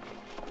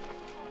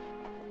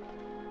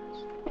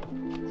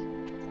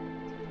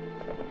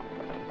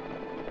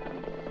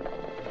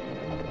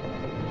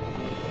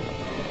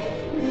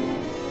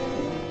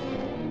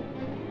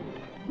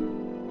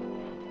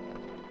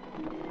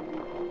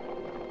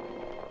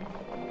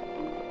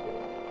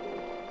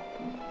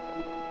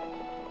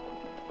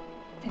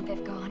 Think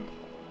they've gone?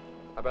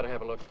 I better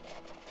have a look.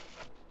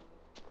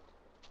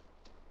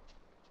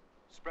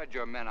 Spread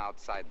your men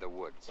outside the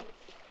woods.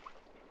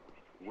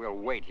 We'll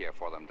wait here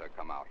for them to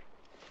come out.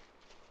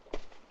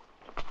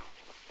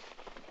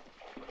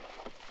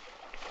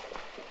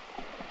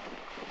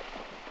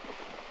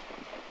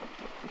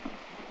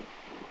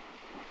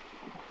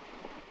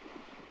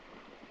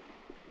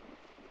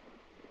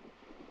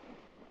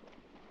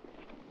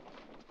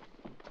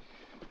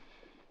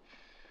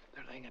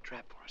 They're laying a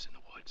trap for us in the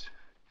woods.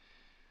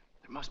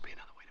 There must be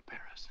another way to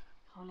Paris.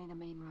 Only the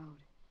main road.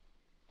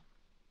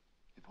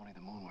 If only the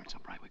moon weren't so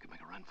bright, we could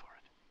make a run for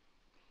it.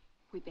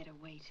 We'd better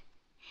wait.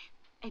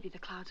 Maybe the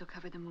clouds will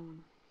cover the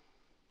moon.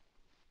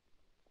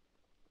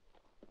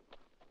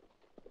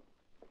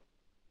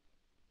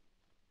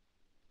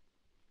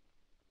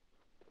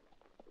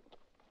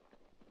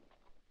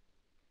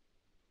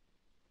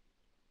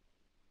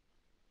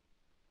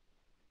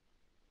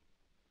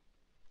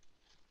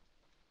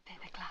 They're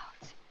the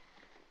clouds.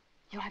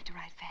 You'll have to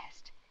ride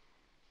fast.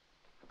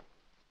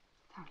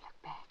 Don't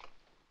look back.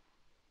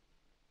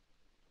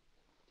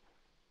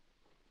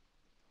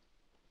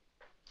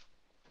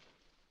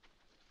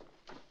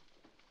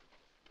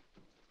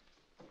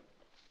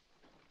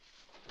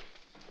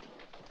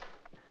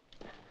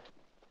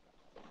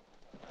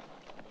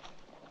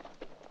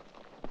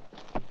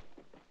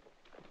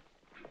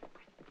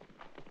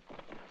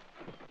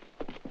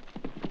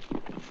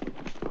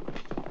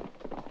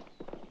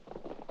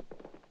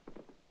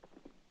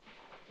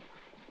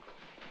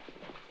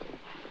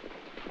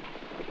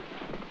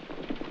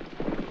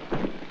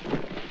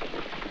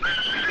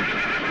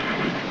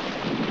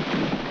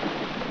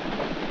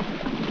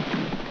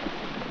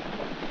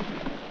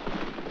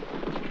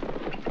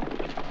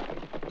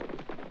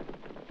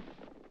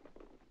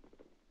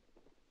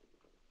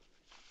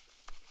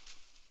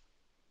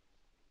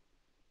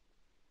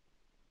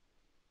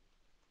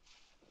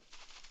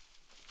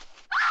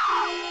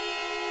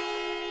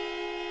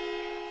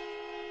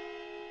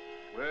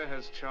 Where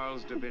has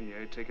Charles de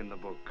Vigny taken the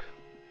book?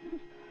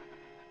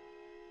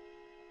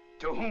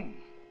 To whom?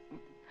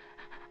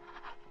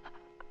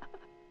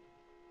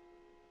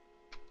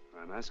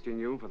 I'm asking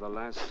you for the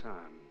last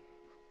time.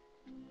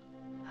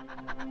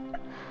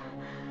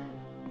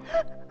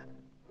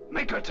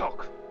 Make her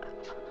talk!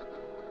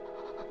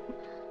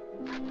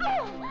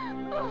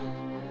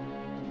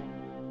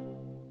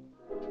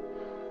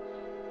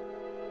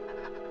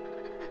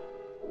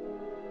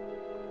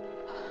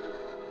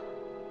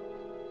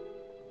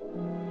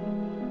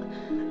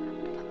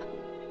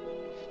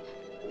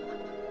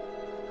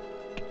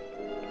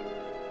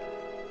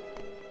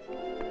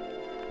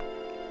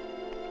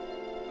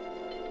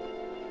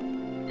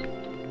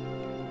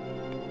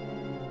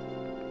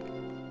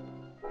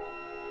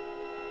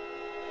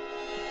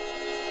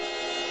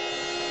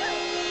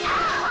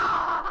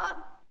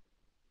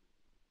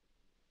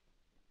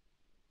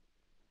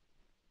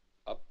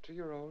 Up to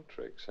your old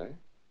tricks, eh?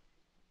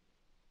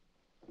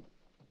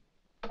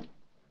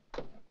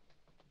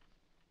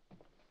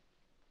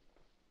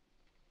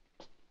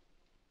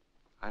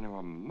 I know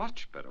a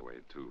much better way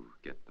to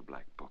get the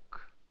Black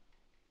Book.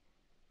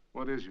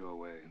 What is your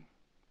way?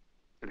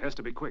 It has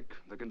to be quick.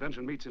 The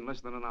convention meets in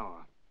less than an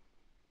hour.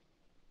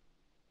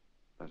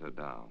 Let her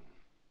down.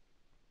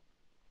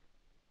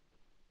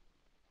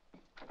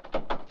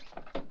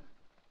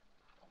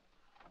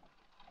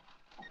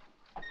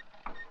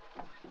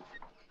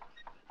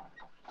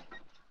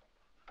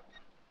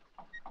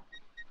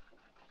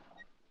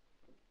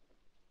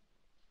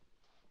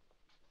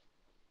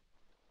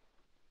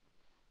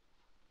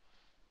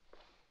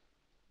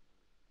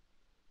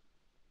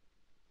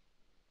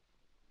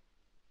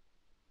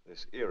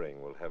 This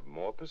earring will have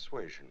more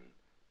persuasion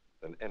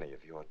than any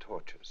of your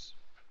tortures.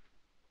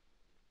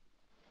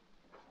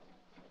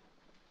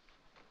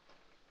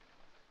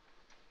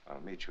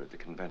 I'll meet you at the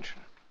convention.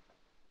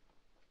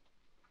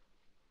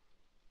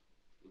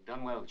 You've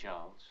done well,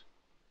 Charles.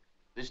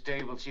 This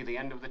day will see the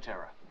end of the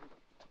terror.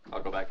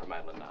 I'll go back for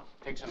Madeline now.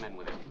 Take some men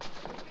with you.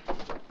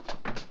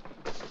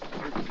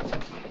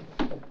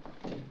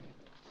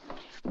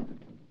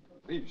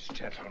 These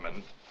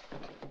gentlemen,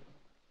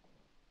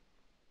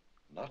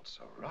 not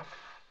so rough.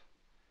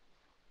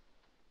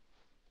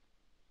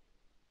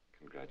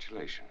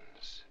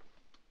 Congratulations.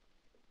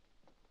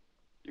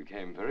 You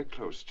came very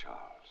close,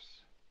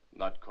 Charles.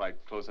 Not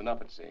quite close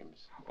enough, it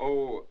seems.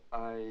 Oh,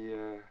 I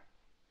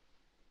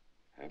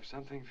have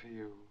something for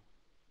you.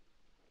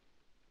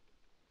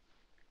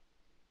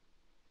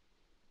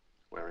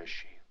 Where is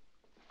she?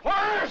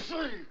 Where is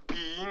she?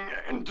 Being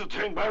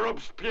entertained by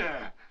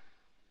Robespierre.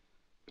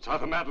 It's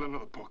either Madeline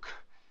or the book.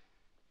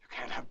 You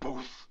can't have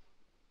both.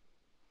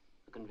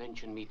 The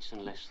convention meets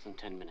in less than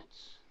 10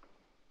 minutes.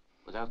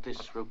 Without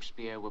this,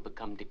 Robespierre will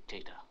become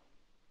dictator.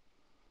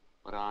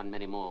 Barras and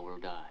many more will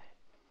die.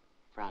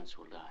 France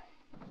will die.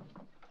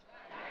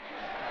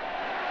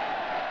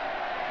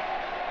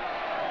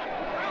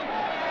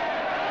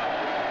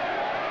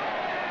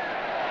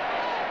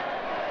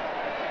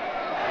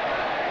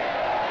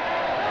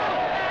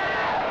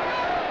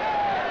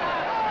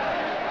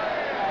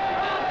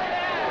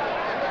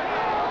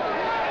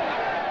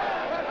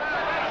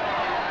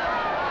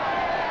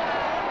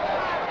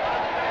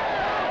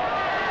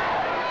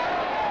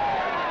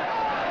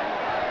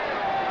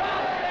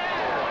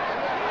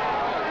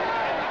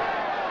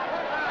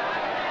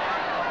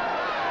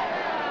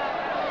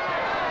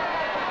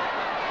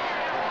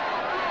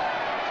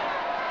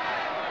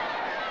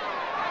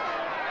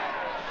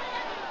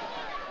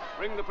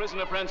 Bring the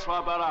prisoner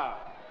Francois Barras.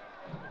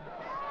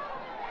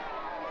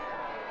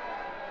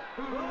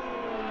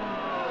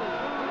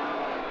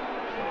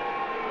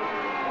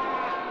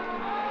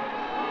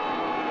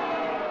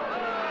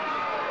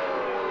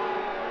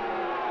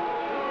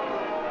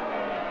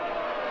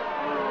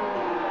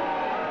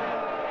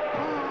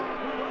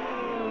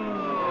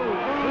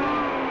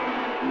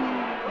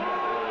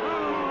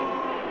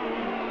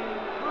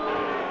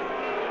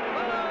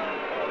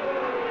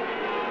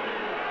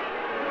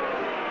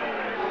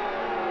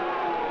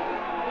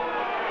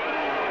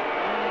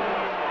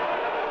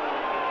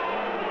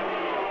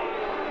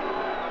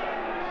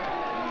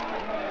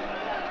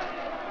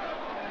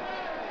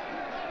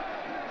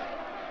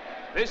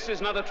 This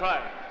is not a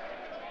trial.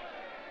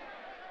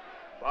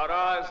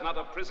 Barras is not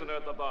a prisoner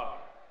at the bar.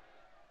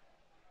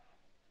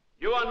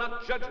 You are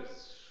not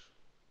judges.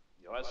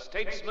 You are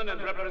statesmen and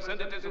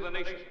representatives of the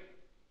nation.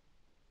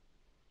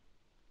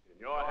 In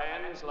your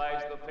hands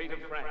lies the fate of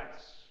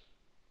France.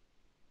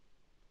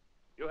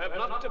 You have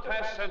not to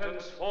pass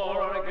sentence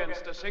for or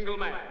against a single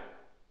man.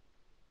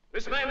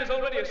 This man is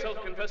already a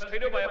self-confessed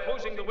traitor by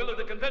opposing the will of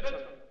the convention.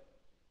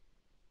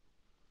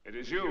 It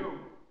is you,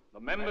 the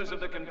members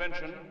of the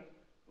convention,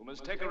 who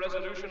must take a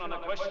resolution on a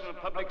question of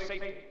public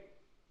safety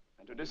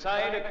and to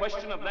decide a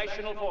question of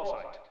national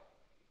foresight.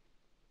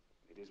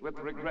 It is with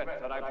regret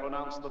that I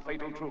pronounce the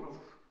fatal truth.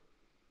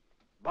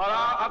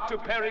 Barras ought to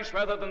perish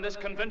rather than this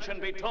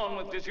convention be torn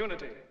with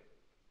disunity.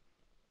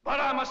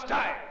 Barras must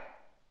die,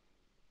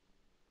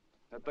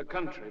 that the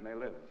country may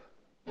live.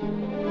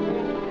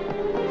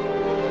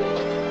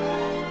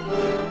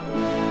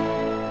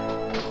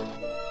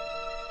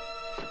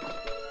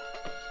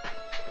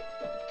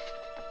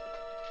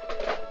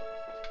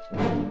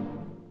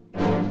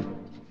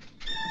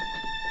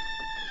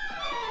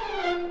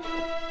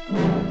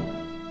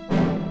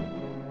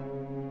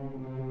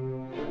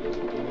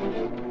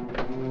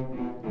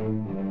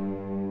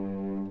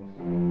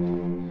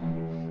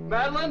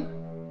 Madeline?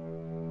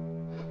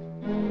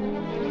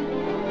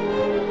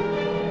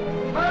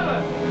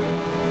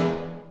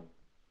 Madeline!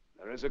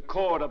 There is a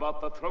cord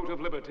about the throat of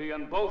liberty,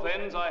 and both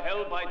ends are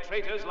held by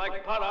traitors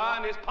like Barras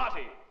and his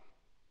party.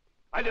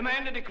 I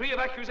demand a decree of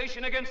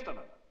accusation against them.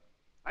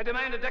 I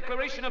demand a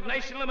declaration of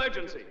national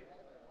emergency.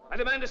 I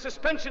demand a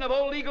suspension of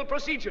all legal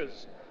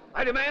procedures.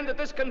 I demand that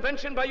this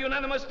convention, by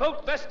unanimous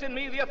vote, vest in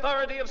me the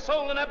authority of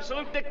sole and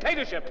absolute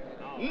dictatorship.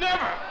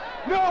 Never!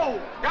 No!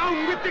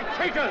 Down with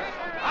dictators!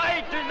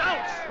 I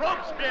denounce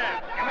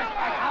Robespierre! You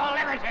respect our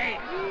liberty!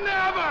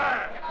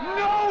 Never!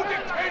 No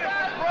dictator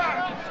for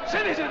France!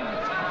 Citizens!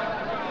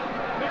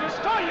 You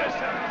destroy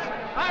yourselves!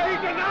 I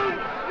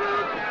denounce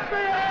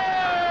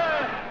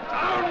Robespierre!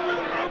 Down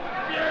with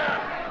Robespierre!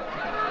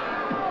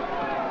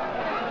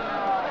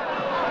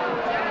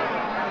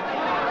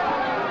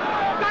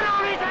 Cut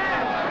off his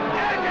head!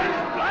 His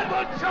blood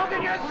will choke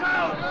in your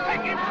throat!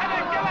 Take him to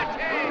the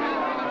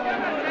guillotine!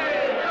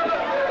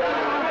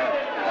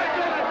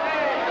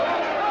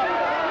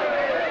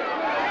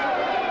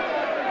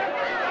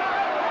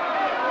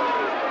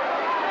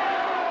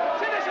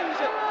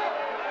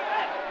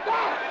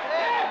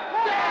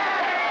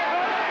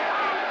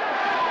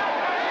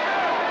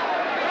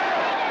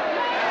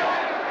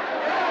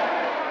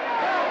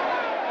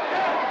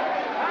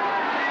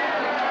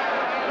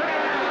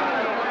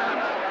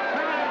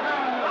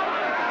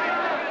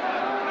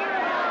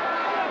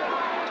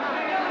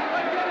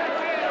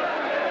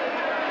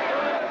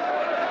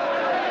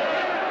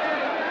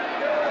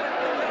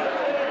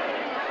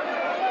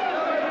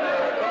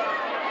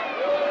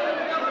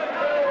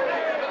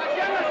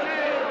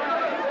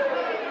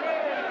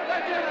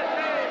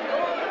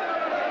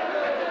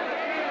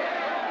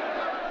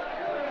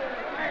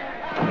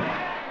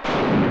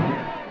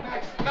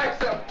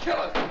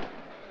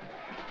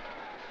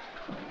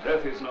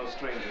 Death is no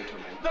stranger to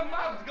me. The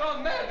mob's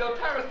gone mad. They'll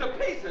tear us to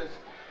pieces.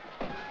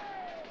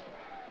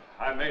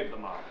 I made the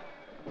mob.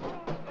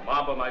 The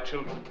mob are my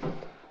children.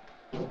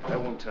 They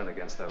won't turn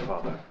against their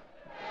father.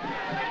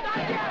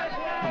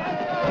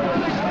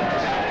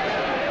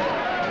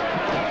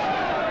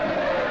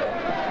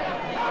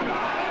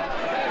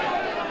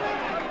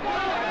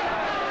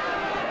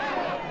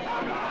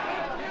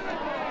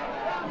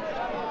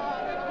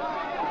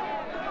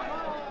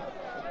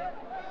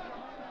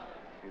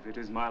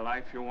 my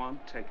life you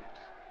want, take it.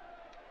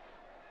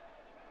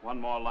 One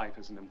more life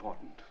isn't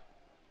important.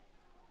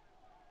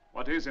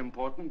 What is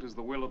important is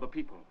the will of the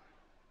people.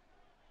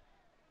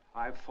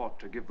 I've fought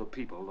to give the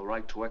people the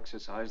right to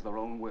exercise their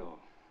own will.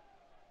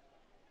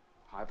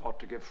 I fought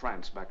to give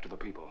France back to the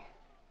people.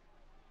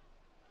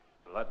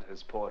 Blood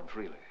has poured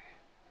freely.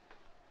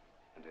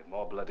 And if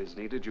more blood is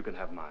needed, you can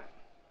have mine.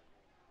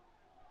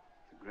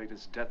 The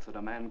greatest death that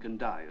a man can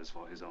die is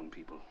for his own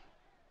people.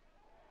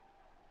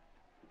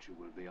 But you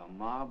will be a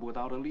mob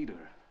without a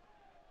leader.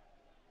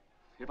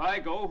 If I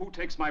go, who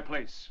takes my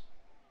place?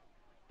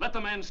 Let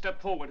the man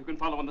step forward who can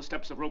follow in the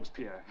steps of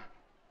Robespierre.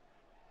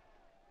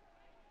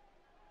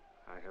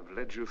 I have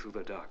led you through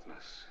the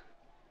darkness.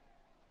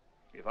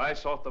 If I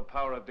sought the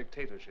power of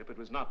dictatorship, it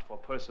was not for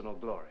personal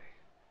glory.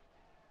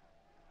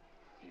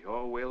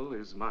 Your will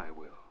is my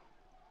will.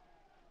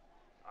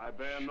 I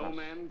bear no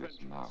man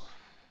vengeance.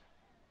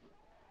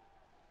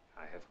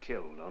 I have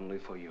killed only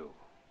for you.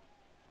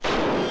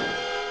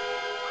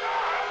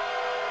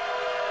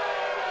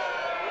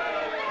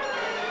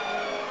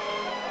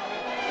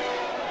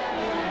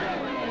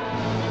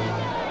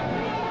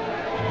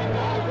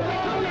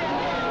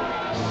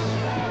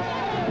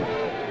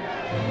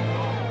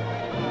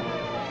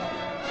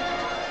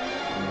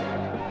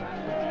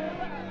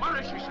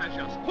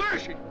 Where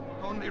is she?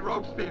 Only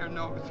Robespierre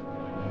knows.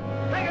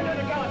 Take her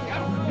to the gallows,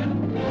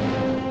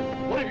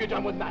 come! What have you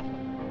done with Matt?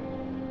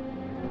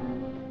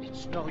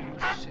 It's no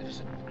use,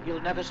 citizen.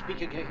 He'll never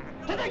speak again.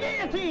 To the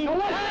guillotine! To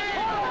the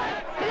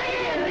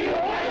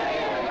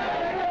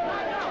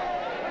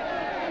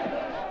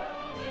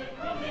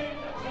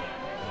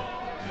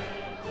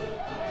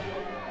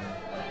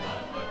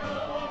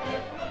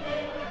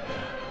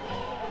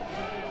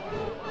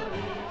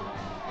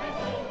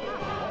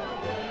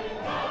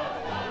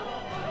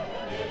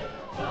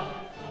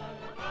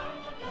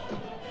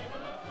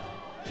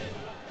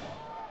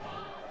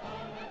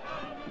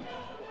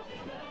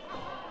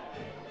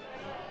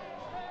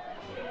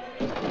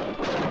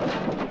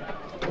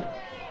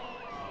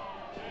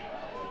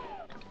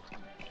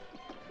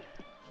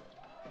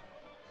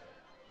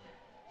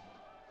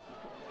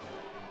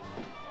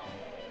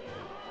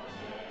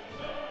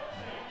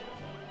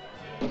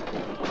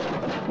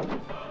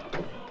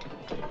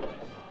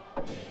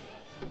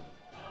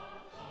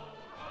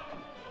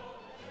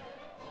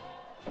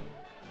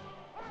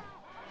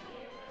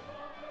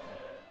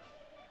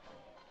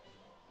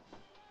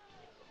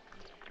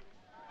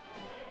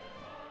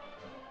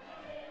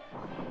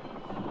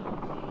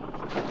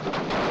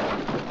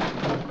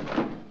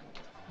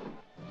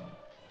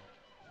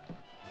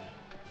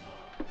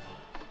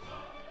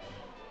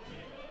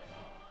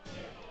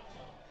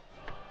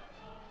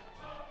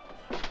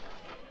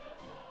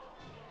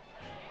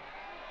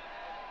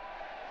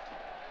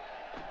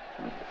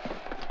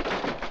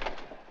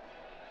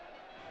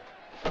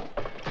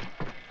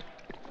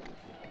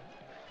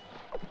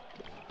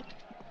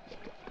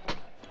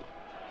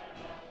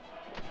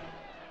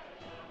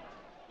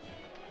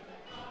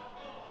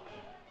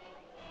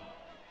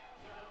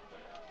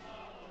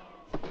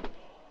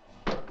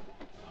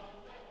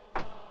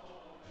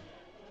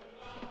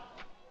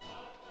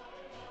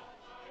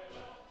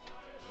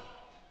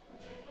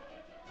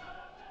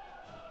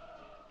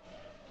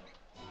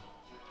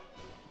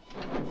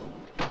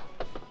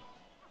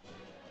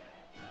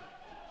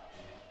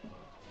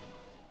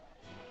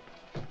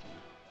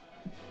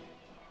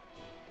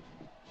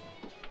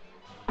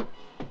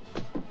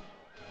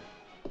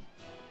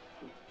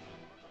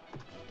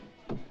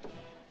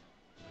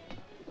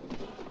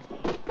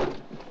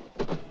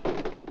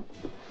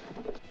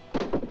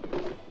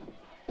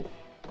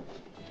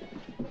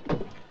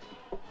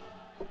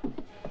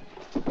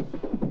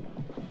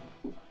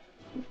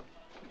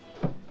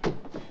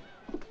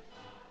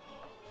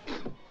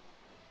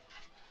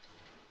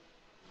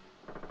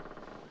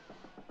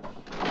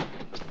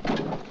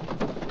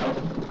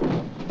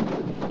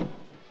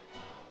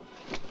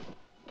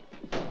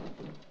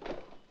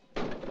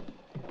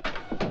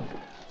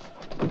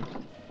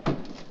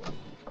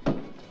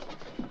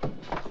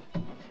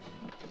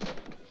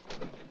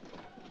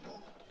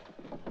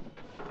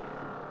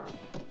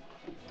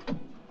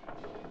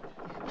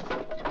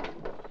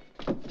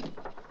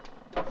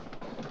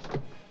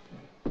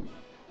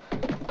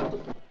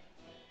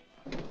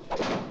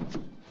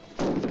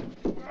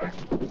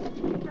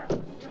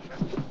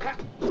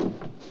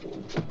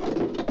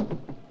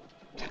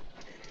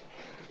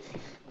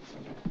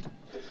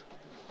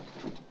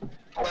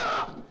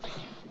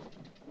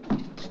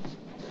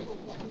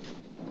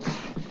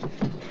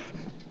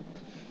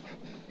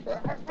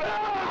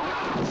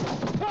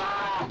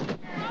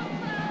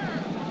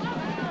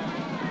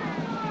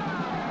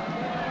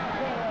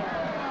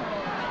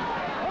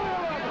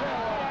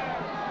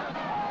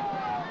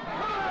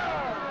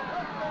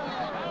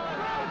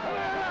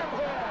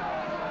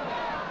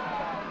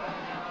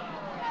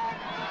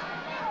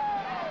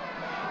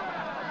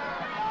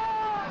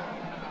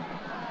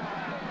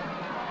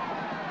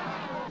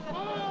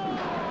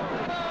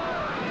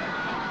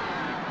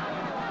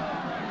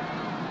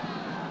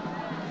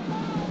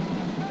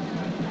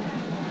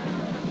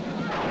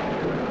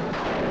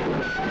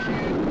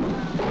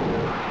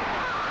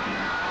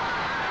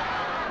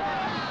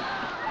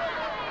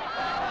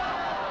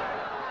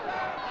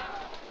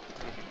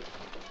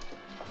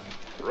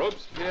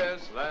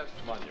Robespierre's last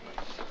monument.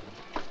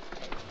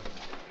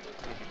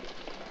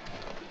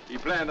 He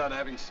planned on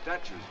having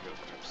statues built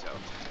of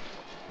himself.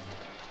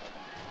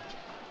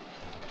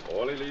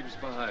 All he leaves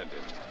behind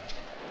him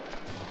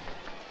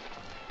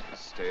is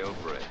stale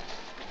bread.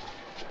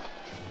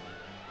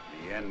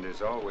 The end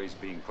is always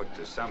being put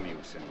to some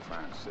use in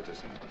France,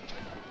 citizen.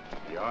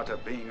 The art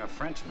of being a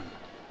Frenchman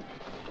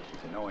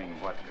is knowing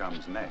what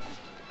comes next.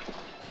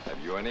 Have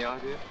you any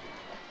idea?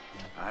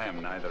 I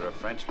am neither a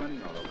Frenchman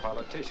nor a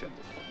politician.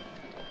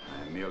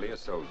 I am merely a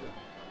soldier.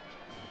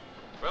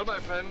 Well, my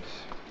friend,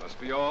 must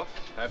be off.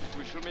 Perhaps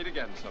we shall meet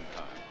again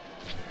sometime.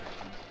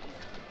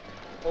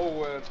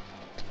 Oh,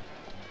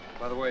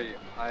 by the way,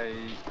 I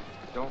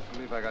don't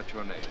believe I got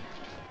your name.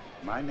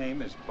 My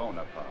name is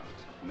Bonaparte.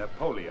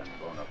 Napoleon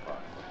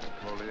Bonaparte.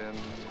 Napoleon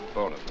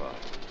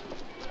Bonaparte.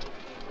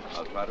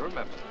 I'll try to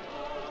remember.